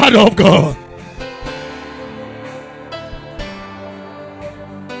a child of God.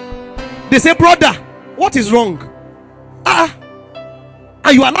 They say, brother, what is wrong?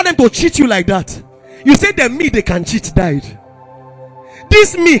 And you allow them to cheat you like that. You say the me they can cheat died.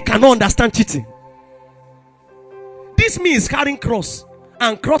 This me cannot understand cheating. This me is carrying cross,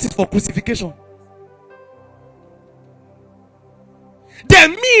 and cross is for crucifixion. The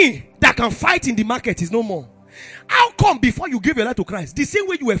me that can fight in the market is no more. How come before you give your life to Christ, the same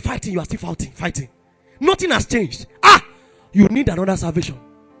way you were fighting, you are still fighting? Nothing has changed. You need another salvation.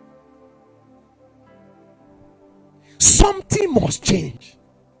 Something must change.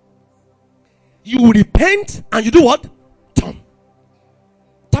 You repent and you do what? Turn.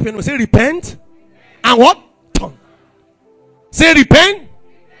 Tap your nose. Say repent and what? Turn. Say repent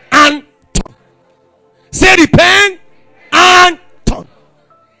and turn. Say repent and turn.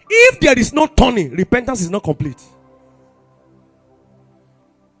 If there is no turning, repentance is not complete.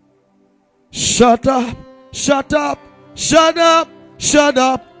 Shut up, shut up, shut up, shut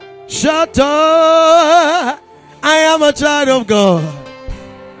up, shut up. I am a child of God.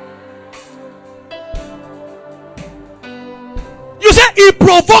 You say he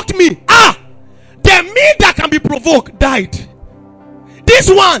provoked me. The me that can be provoked died. This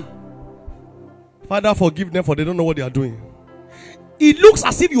one, Father, forgive them, for they don't know what they are doing. It looks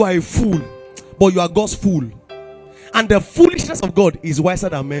as if you are a fool, but you are God's fool. And the foolishness of God is wiser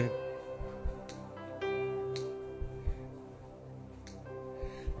than men.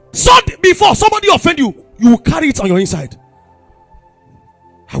 So before somebody offend you, you will carry it on your inside.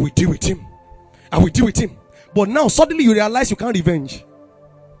 I will deal with him. I will deal with him. But now suddenly you realize you can't revenge.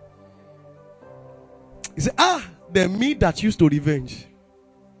 You say, the me that used to revenge.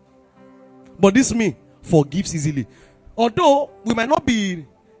 But this me forgives easily. Although you might not be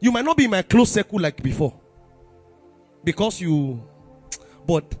in my close circle like before. Because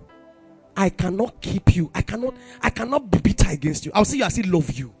but I cannot keep you. I cannot be bitter against you. I'll see you, I still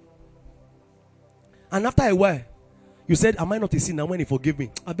love you. And after a while, you said, am I not a sinner? When he forgave me,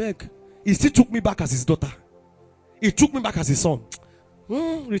 I beg. He still took me back as his daughter. He took me back as his son.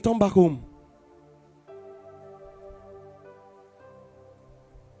 Return back home.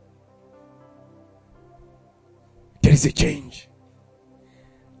 There is a change.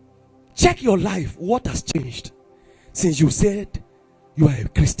 Check your life. What has changed since you said you are a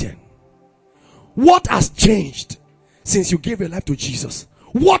Christian? What has changed since you gave your life to Jesus?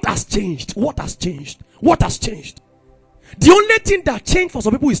 What has changed? What has changed? What has changed? The only thing that changed for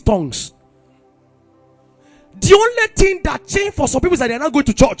some people is tongues. The only thing that changed for some people is that they are not going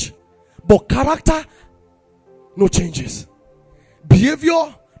to church. But character, no changes.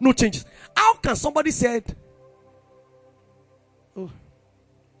 Behavior, no changes. How can somebody say,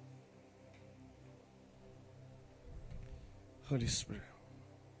 Holy Spirit,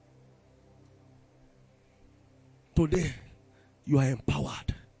 today you are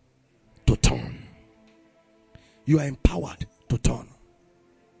empowered to turn. You are empowered to turn.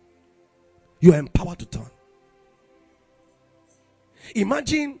 You are empowered to turn.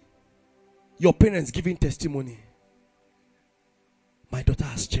 Imagine your parents giving testimony. My daughter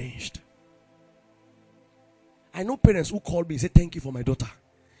has changed. I know parents who call me and say, thank you for my daughter.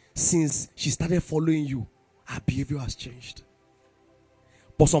 Since she started following you, her behavior has changed.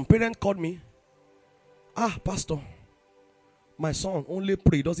 But some parents called me, Pastor, my son only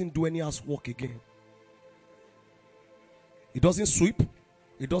pray, he doesn't do any housework again. He doesn't sweep.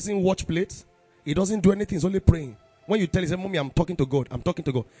 He doesn't watch plates. He doesn't do anything. He's only praying. When you tell him, Mommy, I'm talking to God. I'm talking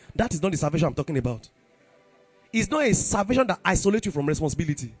to God. That is not the salvation I'm talking about. It's not a salvation that isolates you from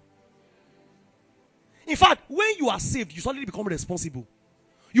responsibility. In fact, when you are saved, you suddenly become responsible.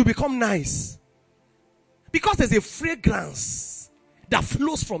 You become nice. Because there's a fragrance that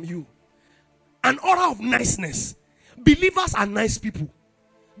flows from you. An aura of niceness. Believers are nice people.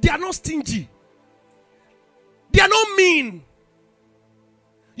 They are not stingy. They are not mean.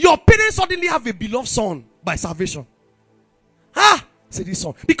 Your parents suddenly have a beloved son by salvation. Say this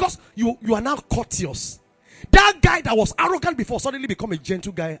son. Because you are now courteous. That guy that was arrogant before suddenly become a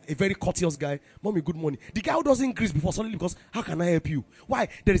gentle guy, a very courteous guy. Mommy, good morning. The guy who doesn't increase before suddenly because how can I help you? Why?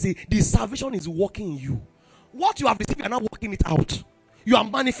 The salvation is working in you. What you have received, you are not working it out. You are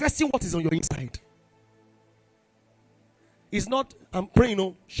manifesting what is on your inside. It's not, I'm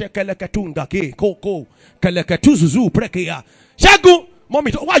praying, Shagu,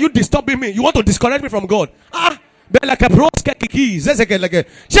 mommy, why are you disturbing me? You want to disconnect me from God?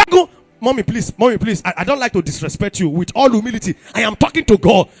 Shagu, mommy, please, I don't like to disrespect you. With all humility, I am talking to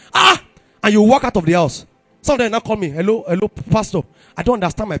God. And you walk out of the house. Some of them now call me, hello, pastor. I don't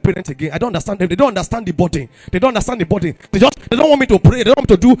understand my parents again. I don't understand them. They don't understand the body. They don't understand the body. They don't want me to pray. They don't want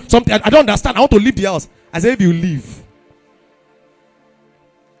me to do something. I don't understand. I want to leave the house. I say, if you leave.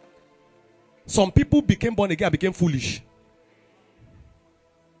 Some people became born again and became foolish.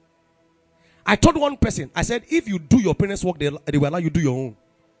 I told one person, I said, if you do your parents' work, they will allow you to do your own.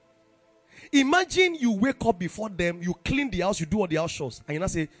 Imagine you wake up before them, you clean the house, you do all the house chores, and you now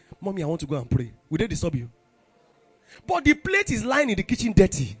say, Mommy, I want to go and pray. Will they disturb you? But the plate is lying in the kitchen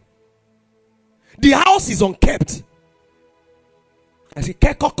dirty. The house is unkept. I say,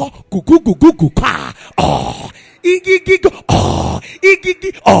 Kekoko, gugu, ka, oh, igigi, oh,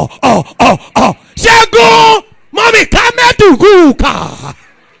 igigi, oh. Shago, Mommy, come here to go, ka.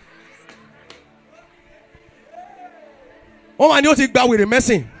 Oh, I know take that with a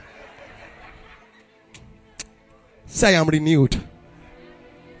messing. Say I am renewed.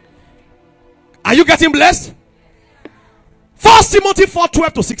 Are you getting blessed? 1 Timothy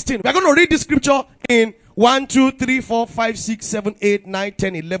 4:12-16. We're going to read this scripture in 1, 2, 3, 4, 5, 6, 7, 8, 9,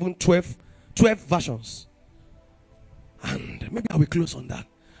 10, 11, 12 versions. And maybe I will close on that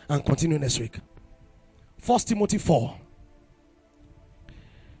and continue next week. 1 Timothy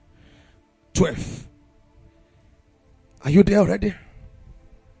 4:12. Are you there already?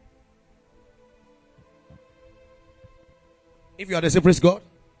 If you are there, say praise God.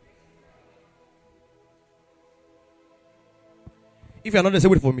 If you are not there, say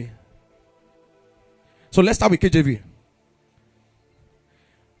wait for me. So let's start with KJV.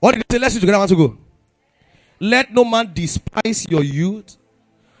 What did it say? Let's see together. I want to go. Let no man despise your youth,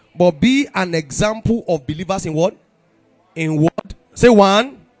 but be an example of believers in what? In what? Say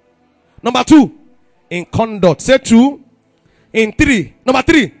 1. Number 2, in conduct. Say 2. In 3. Number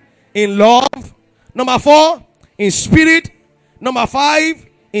 3, in love. Number 4, in spirit. Number 5,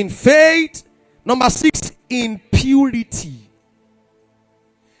 in faith. Number 6, in purity.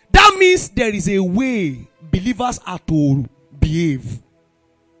 That means there is a way believers are to behave.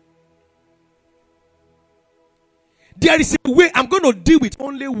 There is a way. I'm going to deal with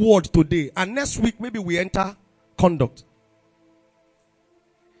only word today. And next week, maybe we enter conduct.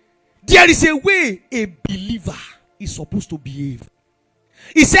 There is a way a believer is supposed to behave.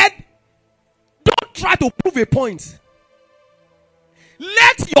 He said, don't try to prove a point.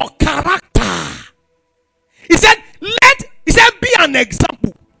 Let your character. He said, be an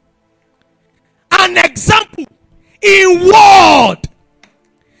example. An example in word,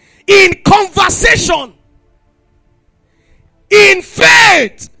 in conversation, in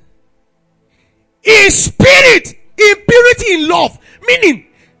faith, in spirit, in purity, in love. Meaning,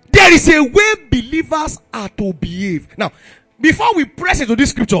 there is a way believers are to behave. Now, before we press into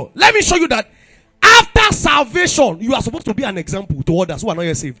this scripture, let me show you that after salvation, you are supposed to be an example to others who are not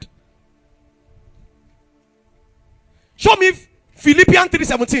yet saved. Show me Philippians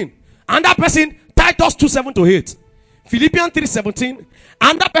 3:17. And that person, Titus 2:7-8. Philippians 3:17.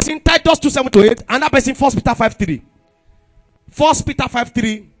 And that person, Titus 2:7-8. And that person, 1 Peter 5:3. 1 Peter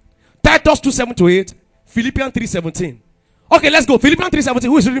 5:3. Titus 2:7-8. Philippians 3:17. Okay, let's go. Philippians 3:17.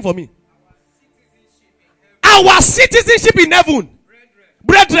 Who is reading for me? Our citizenship in heaven.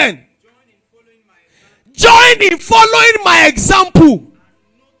 Brethren. Join in following my example.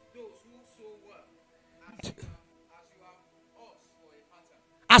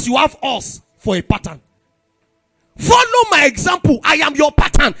 As you have us for a pattern. Follow my example. I am your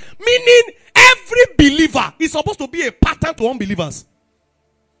pattern. Meaning every believer is supposed to be a pattern to unbelievers.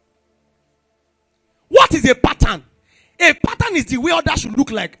 What is a pattern? A pattern is the way others should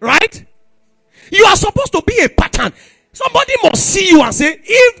look like, right? You are supposed to be a pattern. Somebody must see you and say,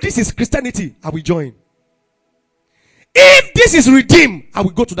 if this is Christianity, I will join. If this is redeemed, I will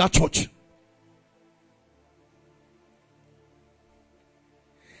go to that church.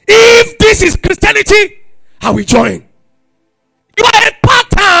 If this is Christianity, I will join. You are a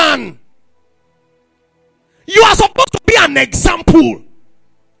pattern. You are supposed to be an example.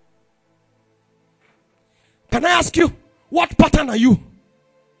 Can I ask you, what pattern are you?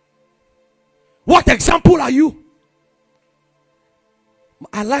 What example are you?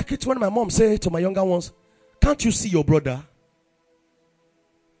 I like it when my mom says to my younger ones, can't you see your brother?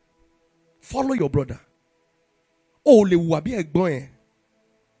 Follow your brother. Oh, le wabi egboen.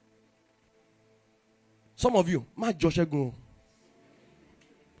 Some of you, ma Joshua go.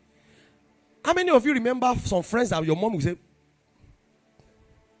 How many of you remember some friends that your mom will say,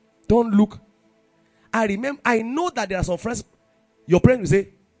 don't look? I know that there are some friends, your parents will say,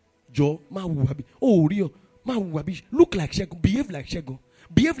 Joe, ma wabi. Oh, Rio, ma wabi. Look like Shego, behave like Shego,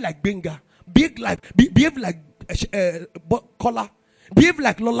 behave like Benga, behave like Kola, behave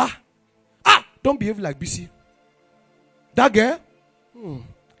like Lola. Don't behave like BC. That girl?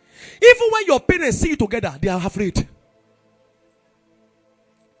 Even when your parents see you together, they are afraid.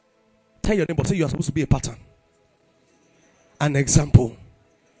 Tell your neighbor, say you are supposed to be a pattern. An example.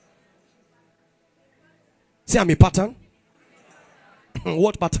 Say I'm a pattern.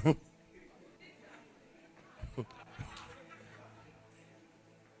 What pattern?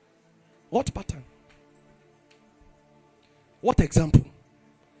 What pattern? What example?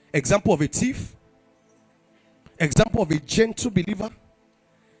 Example of a thief? Example of a gentle believer?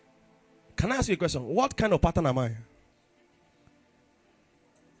 Can I ask you a question? What kind of pattern am I?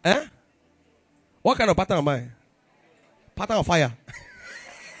 What kind of pattern am I? Pattern of fire.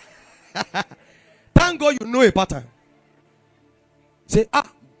 Thank God you know a pattern. Say,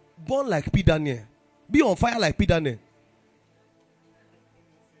 born like P.Daniel. Be on fire like P.Daniel.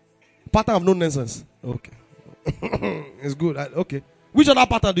 Pattern of no nonsense. Okay. It's good. Okay. Which other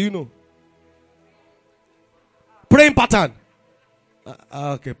pattern do you know? Praying pattern.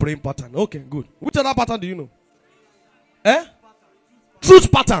 Okay, praying pattern. Okay, good. Which other pattern do you know?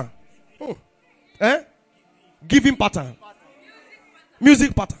 Truth pattern. Giving pattern.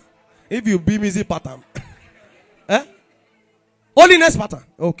 Music pattern. If you be music pattern. Holiness pattern.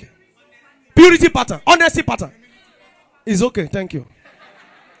 Okay. Purity pattern. Honesty pattern. It's okay. Thank you.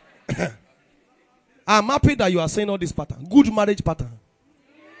 I'm happy that you are saying all this pattern. Good marriage pattern.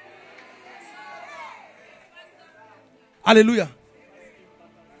 Hallelujah.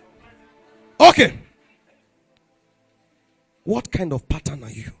 Okay. What kind of pattern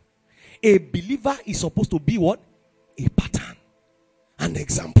are you? A believer is supposed to be what? A pattern. An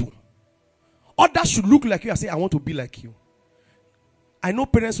example. Others should look like you and say, I want to be like you. I know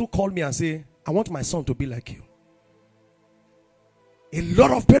parents who call me and say, I want my son to be like you. A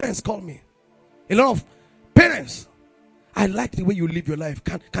lot of parents call me. A lot of parents. I like the way you live your life.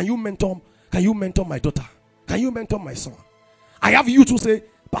 Can you mentor my daughter? Can you mentor my son? I have youth who say,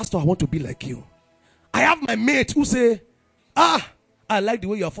 Pastor, I want to be like you. I have my mate who say, I like the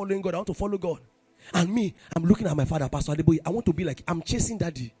way you are following God. I want to follow God. And me, I'm looking at my father, Pastor Adeboye. I want to be like, I'm chasing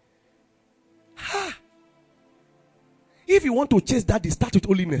daddy. If you want to chase daddy, start with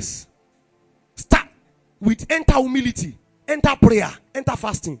holiness. Start with enter humility, enter prayer, enter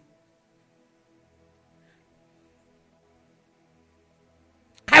fasting.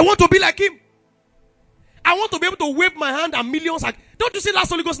 I want to be like him. I want to be able to wave my hand and millions. Don't you see last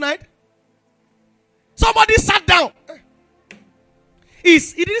Holy Ghost night? Somebody sat down. He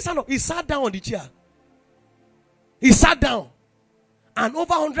didn't stand up. He sat down on the chair. He sat down. And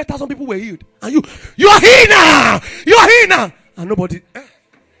over 100,000 people were healed. And you're here now. You're here now. And nobody.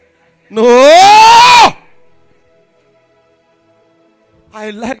 No. I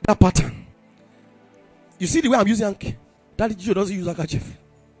like that pattern. You see the way I'm using hanky? Daddy Gio doesn't use handkerchief.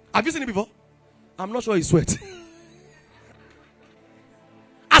 Have you seen it before? I'm not sure he sweat.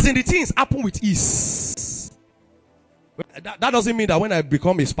 As in the things happen with ease. That doesn't mean that when I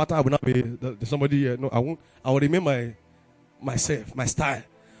become a Spartan, I will not be somebody. No, I won't. I will remain myself, my style.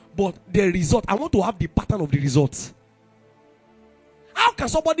 But the result, I want to have the pattern of the result. How can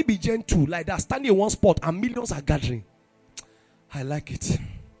somebody be gentle like that, standing in one spot and millions are gathering? I like it.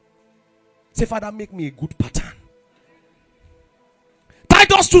 Say, Father, make me a good pattern.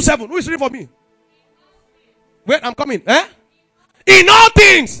 Titus 2:7. Who is reading for me? Wait, I'm coming. In all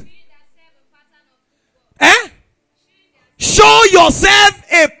things. Show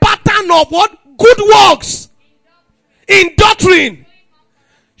yourself a pattern of what? Good works. In doctrine.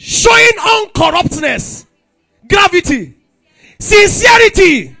 Showing uncorruptness. Gravity.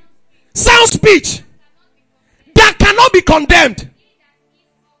 Sincerity. Sound speech. That cannot be condemned.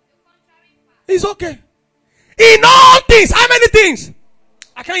 It's okay. In all things. How many things?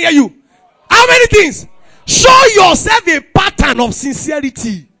 I can't hear you. How many things? Show yourself a pattern of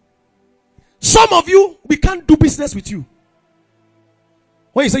sincerity. Some of you, we can't do business with you.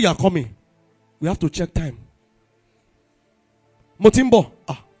 When you say you are coming, we have to check time. Motimbo,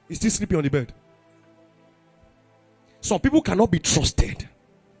 he's still sleeping on the bed. Some people cannot be trusted.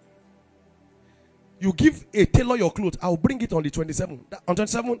 You give a tailor your clothes, I'll bring it on the 27th. On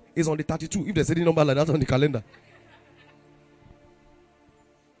 27 is on the 32. If there's any number like that on the calendar.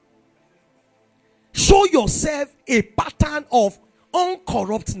 Show yourself a pattern of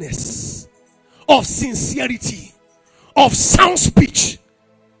uncorruptness, of sincerity, of sound speech.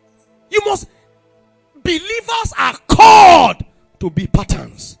 You must, believers are called to be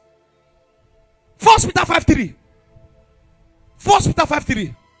patterns. 1 Peter 5:3. 1 Peter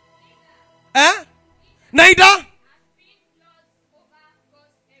 5:3. Neither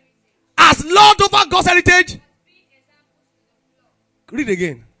as Lord over God's heritage. Read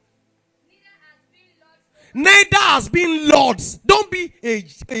again. Neither has been lords. Don't be a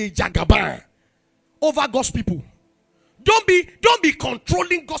jagaban over God's people. Don't be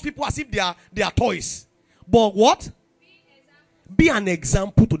controlling God's people as if they are toys. But what? Be an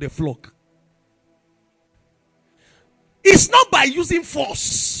example to the flock. It's not by using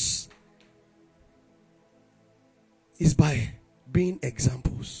force. It's by being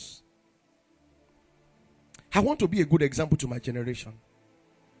examples. I want to be a good example to my generation.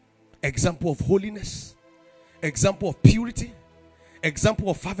 Example of holiness. Example of purity. Example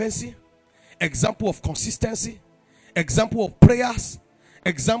of fervency. Example of consistency. Example of prayers.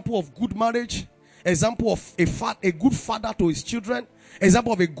 Example of good marriage. Example of a good father to his children.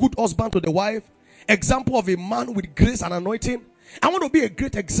 Example of a good husband to the wife. Example of a man with grace and anointing. I want to be a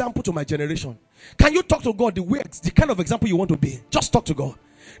great example to my generation. Can you talk to God the kind of example you want to be? Just talk to God.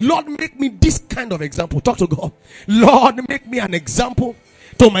 Lord, make me this kind of example. Talk to God. Lord, make me an example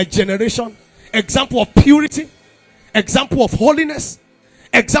to my generation. Example of purity. Example of holiness.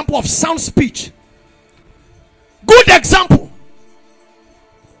 Example of sound speech. Good example.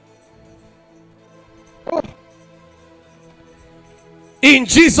 In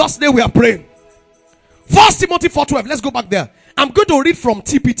Jesus' name we are praying. 1 Timothy 4:12. Let's go back there. I'm going to read from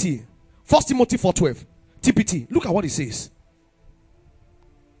TPT. 1 Timothy 4:12. TPT. Look at what it says.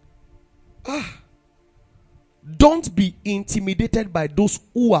 Don't be intimidated by those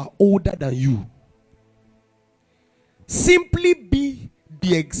who are older than you. Simply be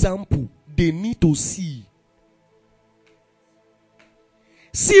the example they need to see.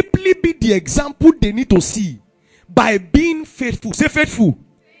 Simply be the example they need to see by being faithful. Say faithful.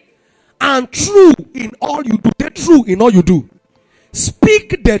 And true in all you do. Say true in all you do.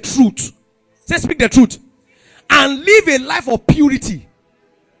 Speak the truth. Say speak the truth. And live a life of purity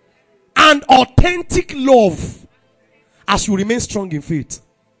and authentic love as you remain strong in faith.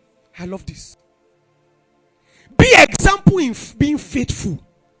 I love this. Be example in being faithful.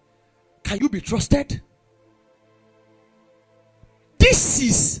 Can you be trusted? This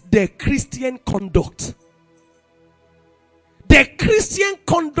is the Christian conduct. The Christian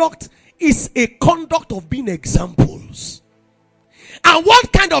conduct is a conduct of being examples. And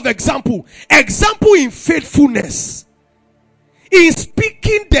what kind of example? Example in faithfulness, in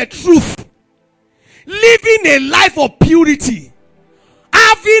speaking the truth, living a life of purity,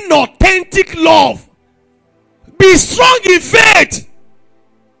 having authentic love. Be strong in faith.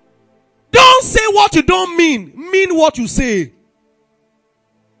 Don't say what you don't mean. Mean what you say.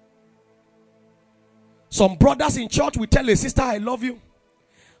 Some brothers in church will tell a sister, I love you.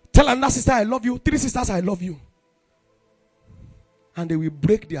 Tell another sister, I love you. 3 sisters, I love you. And they will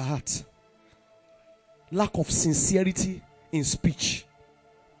break their heart. Lack of sincerity in speech.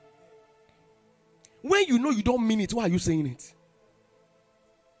 When you know you don't mean it, why are you saying it?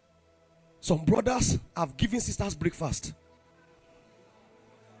 Some brothers have given sisters breakfast.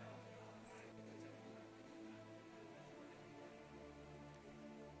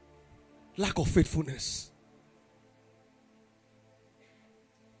 Lack of faithfulness.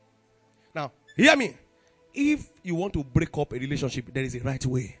 Now, hear me. If you want to break up a relationship, there is a right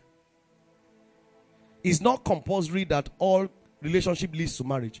way. It's not compulsory that all relationship leads to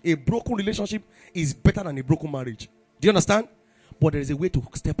marriage. A broken relationship is better than a broken marriage. Do you understand? But there is a way to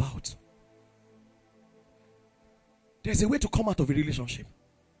step out. There's a way to come out of a relationship.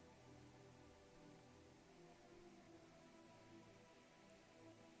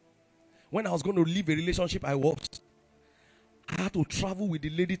 When I was going to leave a relationship I had to travel with the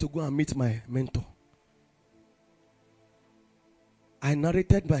lady to go and meet my mentor. I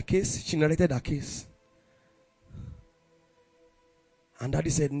narrated my case. She narrated her case. And Daddy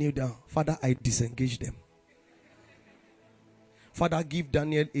said, kneel down. Father, I disengage them. Father, give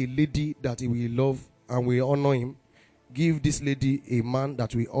Daniel a lady that he will love and will honor him. give this lady a man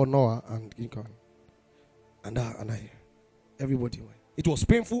that we honor her and everybody went. It was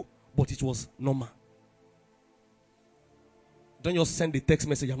painful, but it was normal. Don't just send the text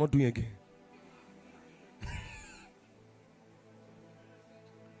message, I'm not doing it again.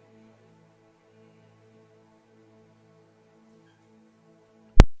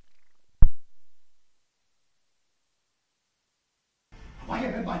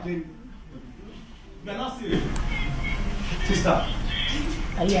 You're not serious. Sister.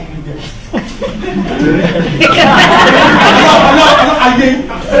 Are you angry?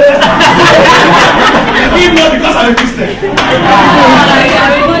 Even not because I'm a Christian.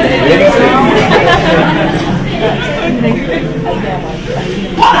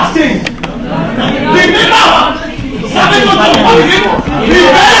 What has changed? Remember! Something not to remember!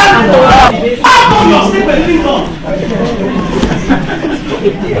 How come your statement didn't come?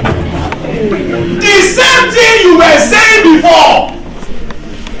 The same thing you were saying before.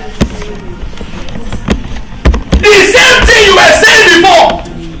 The same thing you were saying before.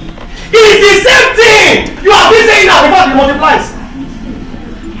 It's the same thing you have been saying now because it multiplies.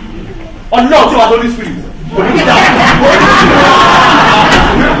 Or not, you are the Holy Spirit.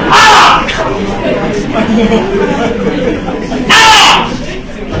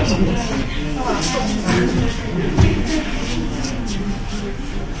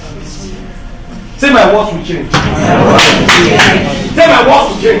 Say my words will change. Say my words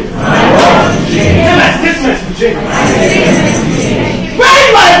will change. Say my statements will change. When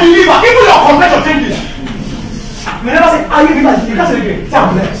you are a believer, even your confession changes. You never say, are you a believer? You can't say it again. Say I'm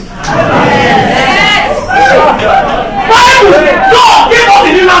blessed. Bible, God give us a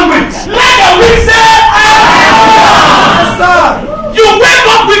new language. Let the weak say, you wake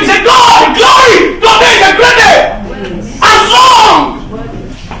up with say, God, glory, today is a great day. As long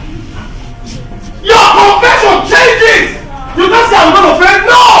your confession changes. You can't say I'm going to fail.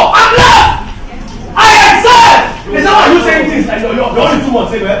 No, I'm blessed. I excel. It's not like you saying things like you're only 2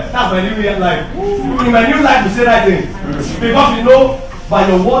 months. Say, well, that's my new life. In my new life, you say that thing. Because you know, by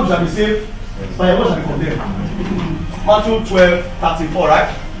your word you shall be saved, by your word shall be condemned. Matthew 12:34, right?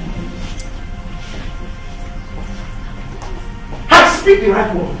 I speak the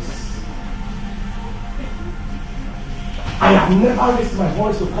right words. I have never raised my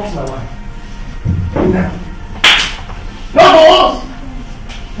voice to curse my wife. Never. Not for once.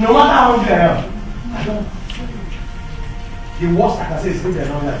 No matter how hungry I am, I don't. The worst I can say is maybe I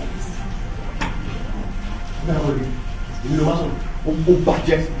don't like. You know what?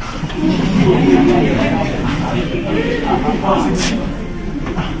 Budget.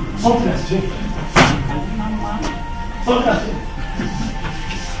 Something has changed. Something has changed.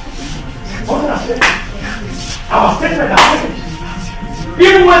 Something has changed. Our statement has changed.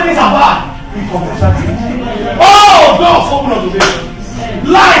 Even when things are bad. Oh, doors open unto me.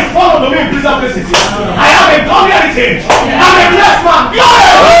 Life fall unto me in pleasant places. I have a godly heritage. I'm a blessed man.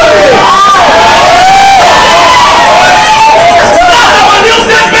 That's our new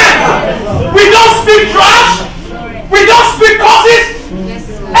statement. We don't speak trash. We don't speak curses.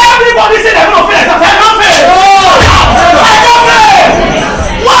 Everybody say they're going to fail. I don't fail. I don't fail.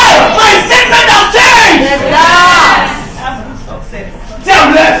 Why? My statement has changed. Say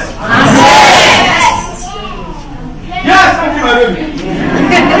I'm blessed. Yes, thank you, my baby.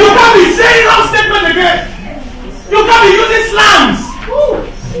 You can't be saying wrong statement again. You can't be using slangs.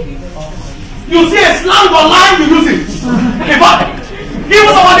 You see a slang online, you use it. In fact, even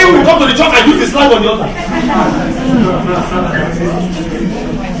somebody will come to the church and use the slang on the altar.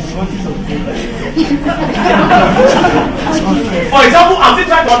 For example, I'm still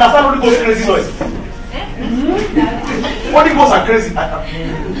trying to understand Holy Ghost crazy noise. Holy Ghost are crazy.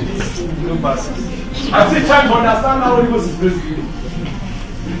 I'm still trying to understand how Holy Ghost is crazy.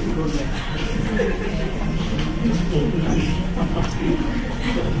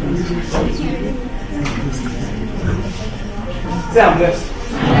 Say I'm blessed.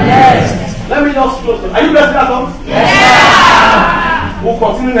 Yes. Let me just close. Are you blessed at all? Yeah. We'll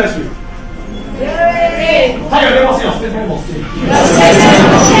continue next week. Tell your neighbor, say your statement must change.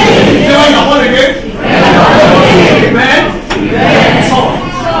 Say when you're born again. Repent.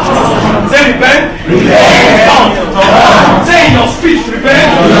 Say repent. Say in your speech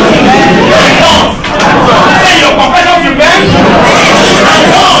repent. Say your confession repent.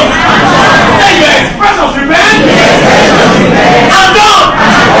 Say your expressions repent. And done.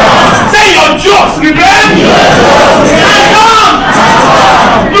 Say your jokes repent. And done.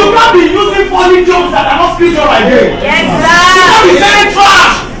 You can't be using funny jokes that are not scripture right here. Yes, sir. You can't be saying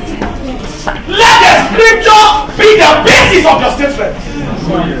trash. Let the scripture be the basis of your statement.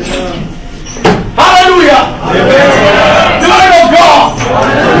 Hallelujah. Glory to God.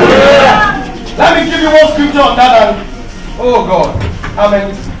 Let me give you one scripture on that. And oh God, I'm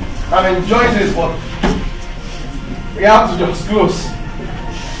enjoying this, but we have to just close.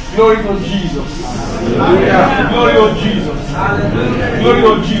 Glory to Jesus. Hallelujah. Glory to Jesus. Hallelujah. Glory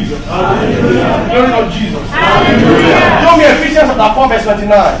to Jesus. Hallelujah. Glory to Jesus. Hallelujah. Show me Ephesians chapter 4 verse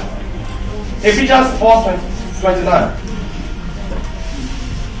 29. Ephesians 4:29.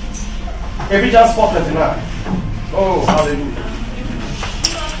 Ephesians 4:29. Oh, hallelujah.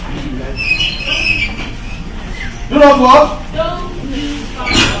 Do not what?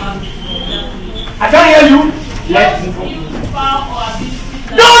 I can't hear you.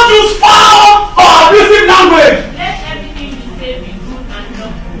 Don't use foul or abusive language. Let everything you say be good and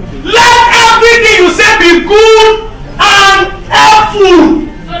helpful. Let everything you say be good and helpful.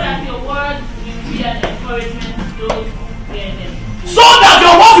 So that your words will be an encouragement to those who hear them. So that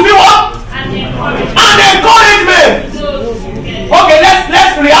your words will be what? An encouragement. An encouragement. To those who hear them. Okay,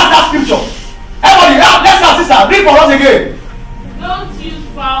 let's react that scripture. Everybody, let's start, sister. Read for us again. Don't use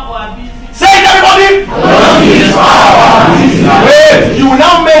foul or abusive. Say it, everybody. Don't use foul or abusive. Wait, you will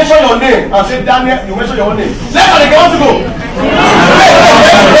now mention your name and say, Daniel, you mention your own name. Let's go again. Want to go?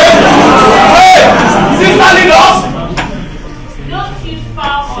 Wait. Sister, lead us. Don't use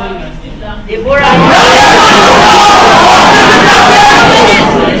foul or abusive language.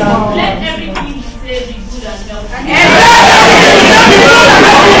 Let everything you say be good and helpful.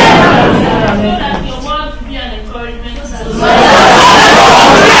 So that your words will be an encouragement to those.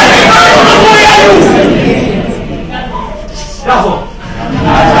 That's all.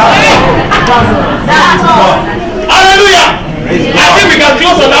 Hallelujah. I think we can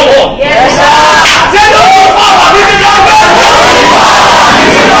close on that one. Yes, sir. Say no more power. This is not bad.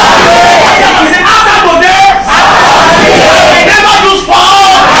 After today, never use power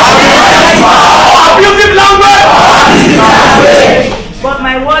or abusive language. But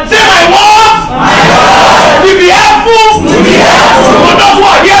my words. Say my words will be helpful to those who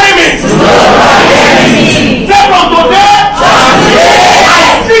are hearing me. Say from today,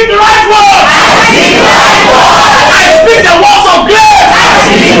 I speak the right word. I speak the words of grace.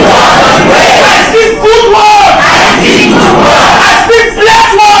 I speak good words. I speak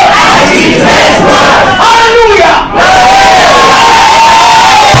blessed words. Hallelujah.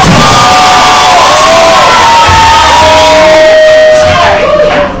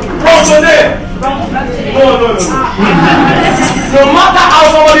 From today, no matter how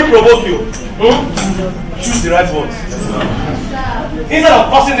somebody provoke you, choose the right words. Instead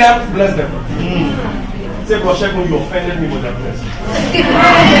of cursing them, bless them. Say, God, Shekun, you offended me with that bless.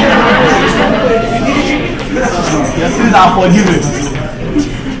 Your sins are forgiven.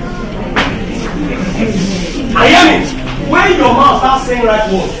 I hear me. When your mouth starts saying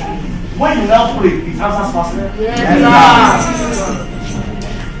right words, when you now pray, it answers faster. Yes,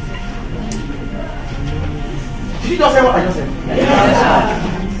 did you just say what I just said? Yes.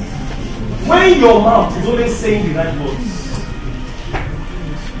 When your mouth is only saying the right words,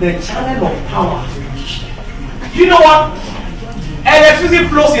 the channel of power. You know what? Electricity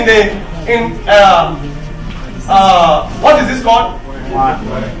flows in what is this called?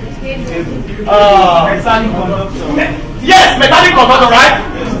 Metallic conductor. Yes, metallic conductor, right?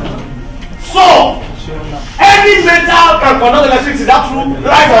 So any metal can conduct electricity. Is that true?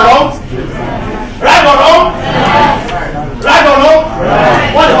 Right or wrong? Right or wrong? Right or wrong?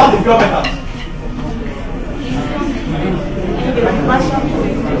 Right. What about the pure metals?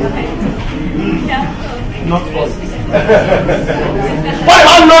 Not us. What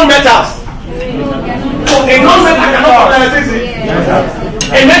about non-metals? So a non-metal cannot conduct electricity.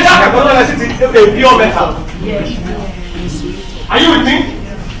 A metal can conduct electricity if a pure metal. Are you with me?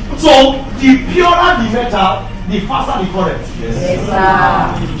 So the purer the metal, the faster the current.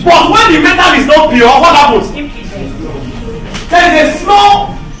 Yes, but when the metal is not pure, what happens? There is a slow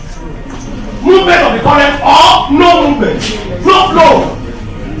movement of the current or no movement, no flow.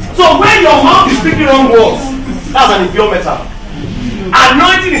 So when your mouth is speaking wrong words, that's an impure metal.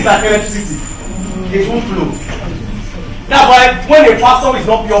 Anointing is like electricity; it won't flow. That's why when a pastor is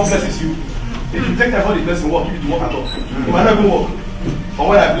not pure blesses you, if you take time for the blessing work, you need to work at all. It might not even work. But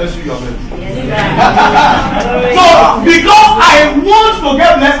when I bless you, you are blessed. So because I want to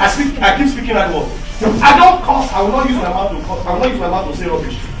get blessed, I keep speaking that word. I don't curse. I will not use my mouth to curse. I will not use my mouth to say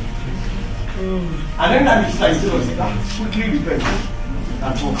rubbish. And then that is like quickly repent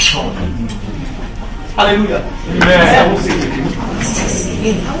and talk. Hallelujah. Amen. I will say it again.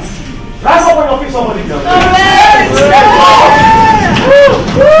 Rise up on your feet, somebody.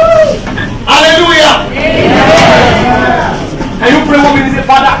 Hallelujah. Amen. Can you pray 1 minute? Say,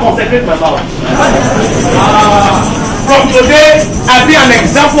 Father, consecrate my mouth. From today, I'll be an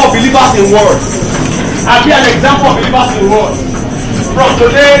example of believers in words. I'll be an example of believers in words. From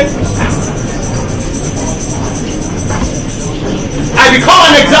today, I become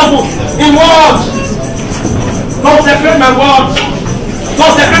an example in words. Consecrate my words.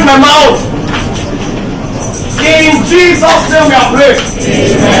 Consecrate my mouth. In Jesus' name we are praying.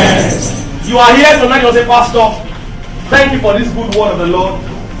 Amen. You are here tonight, you say, Pastor, thank you for this good word of the Lord.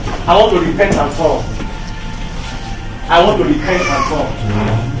 I want to repent and turn. I want to repent and turn.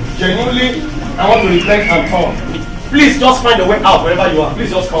 Genuinely, I want to repent and turn. Please just find a way out wherever you are. Please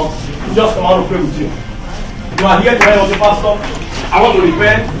just come. Just come out and pray with you. You are here tonight, you say, Pastor, I want to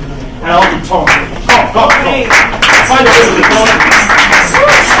repent and I want to turn. Come. Find a way to return.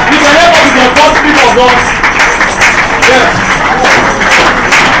 You can help us with the God's people of God. Yes.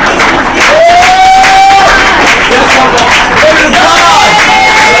 Yes, Father. Praise God.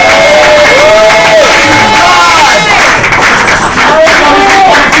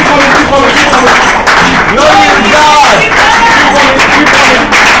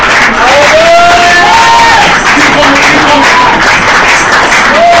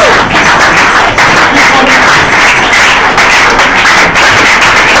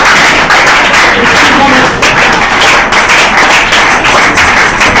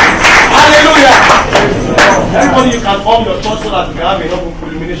 Everybody, you can form your thoughts so that you can have enough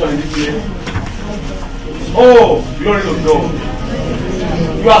illumination in this year. Oh, glory to God.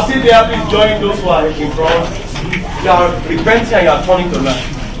 You are still there, please join those who are in front. You are repenting and you are turning to life.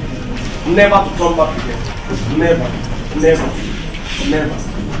 Never to turn back again. Never.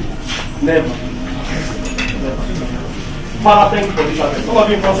 Father, thank you for this service. Some of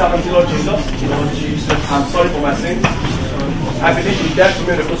you in front say, Lord Jesus, I'm sorry for my sins. I believe you died to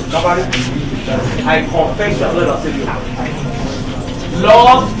me on the cross of Calvary. I confess you as Lord and Savior.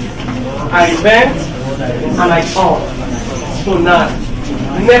 Lord, I repent and I turn tonight,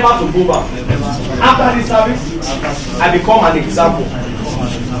 never to go back. After this service, I become an example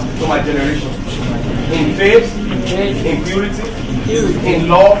to my generation. In faith, in purity, in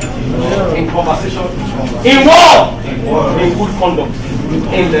love, in conversation, in word, in good conduct.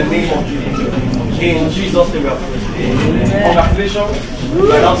 In the name of Jesus. In Jesus' name we are praying. Congratulations.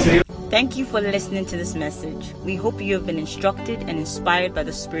 You are now saved. Thank you for listening to this message. We hope you have been instructed and inspired by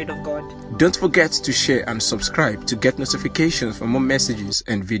the Spirit of God. Don't forget to share and subscribe to get notifications for more messages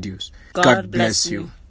and videos. God bless you.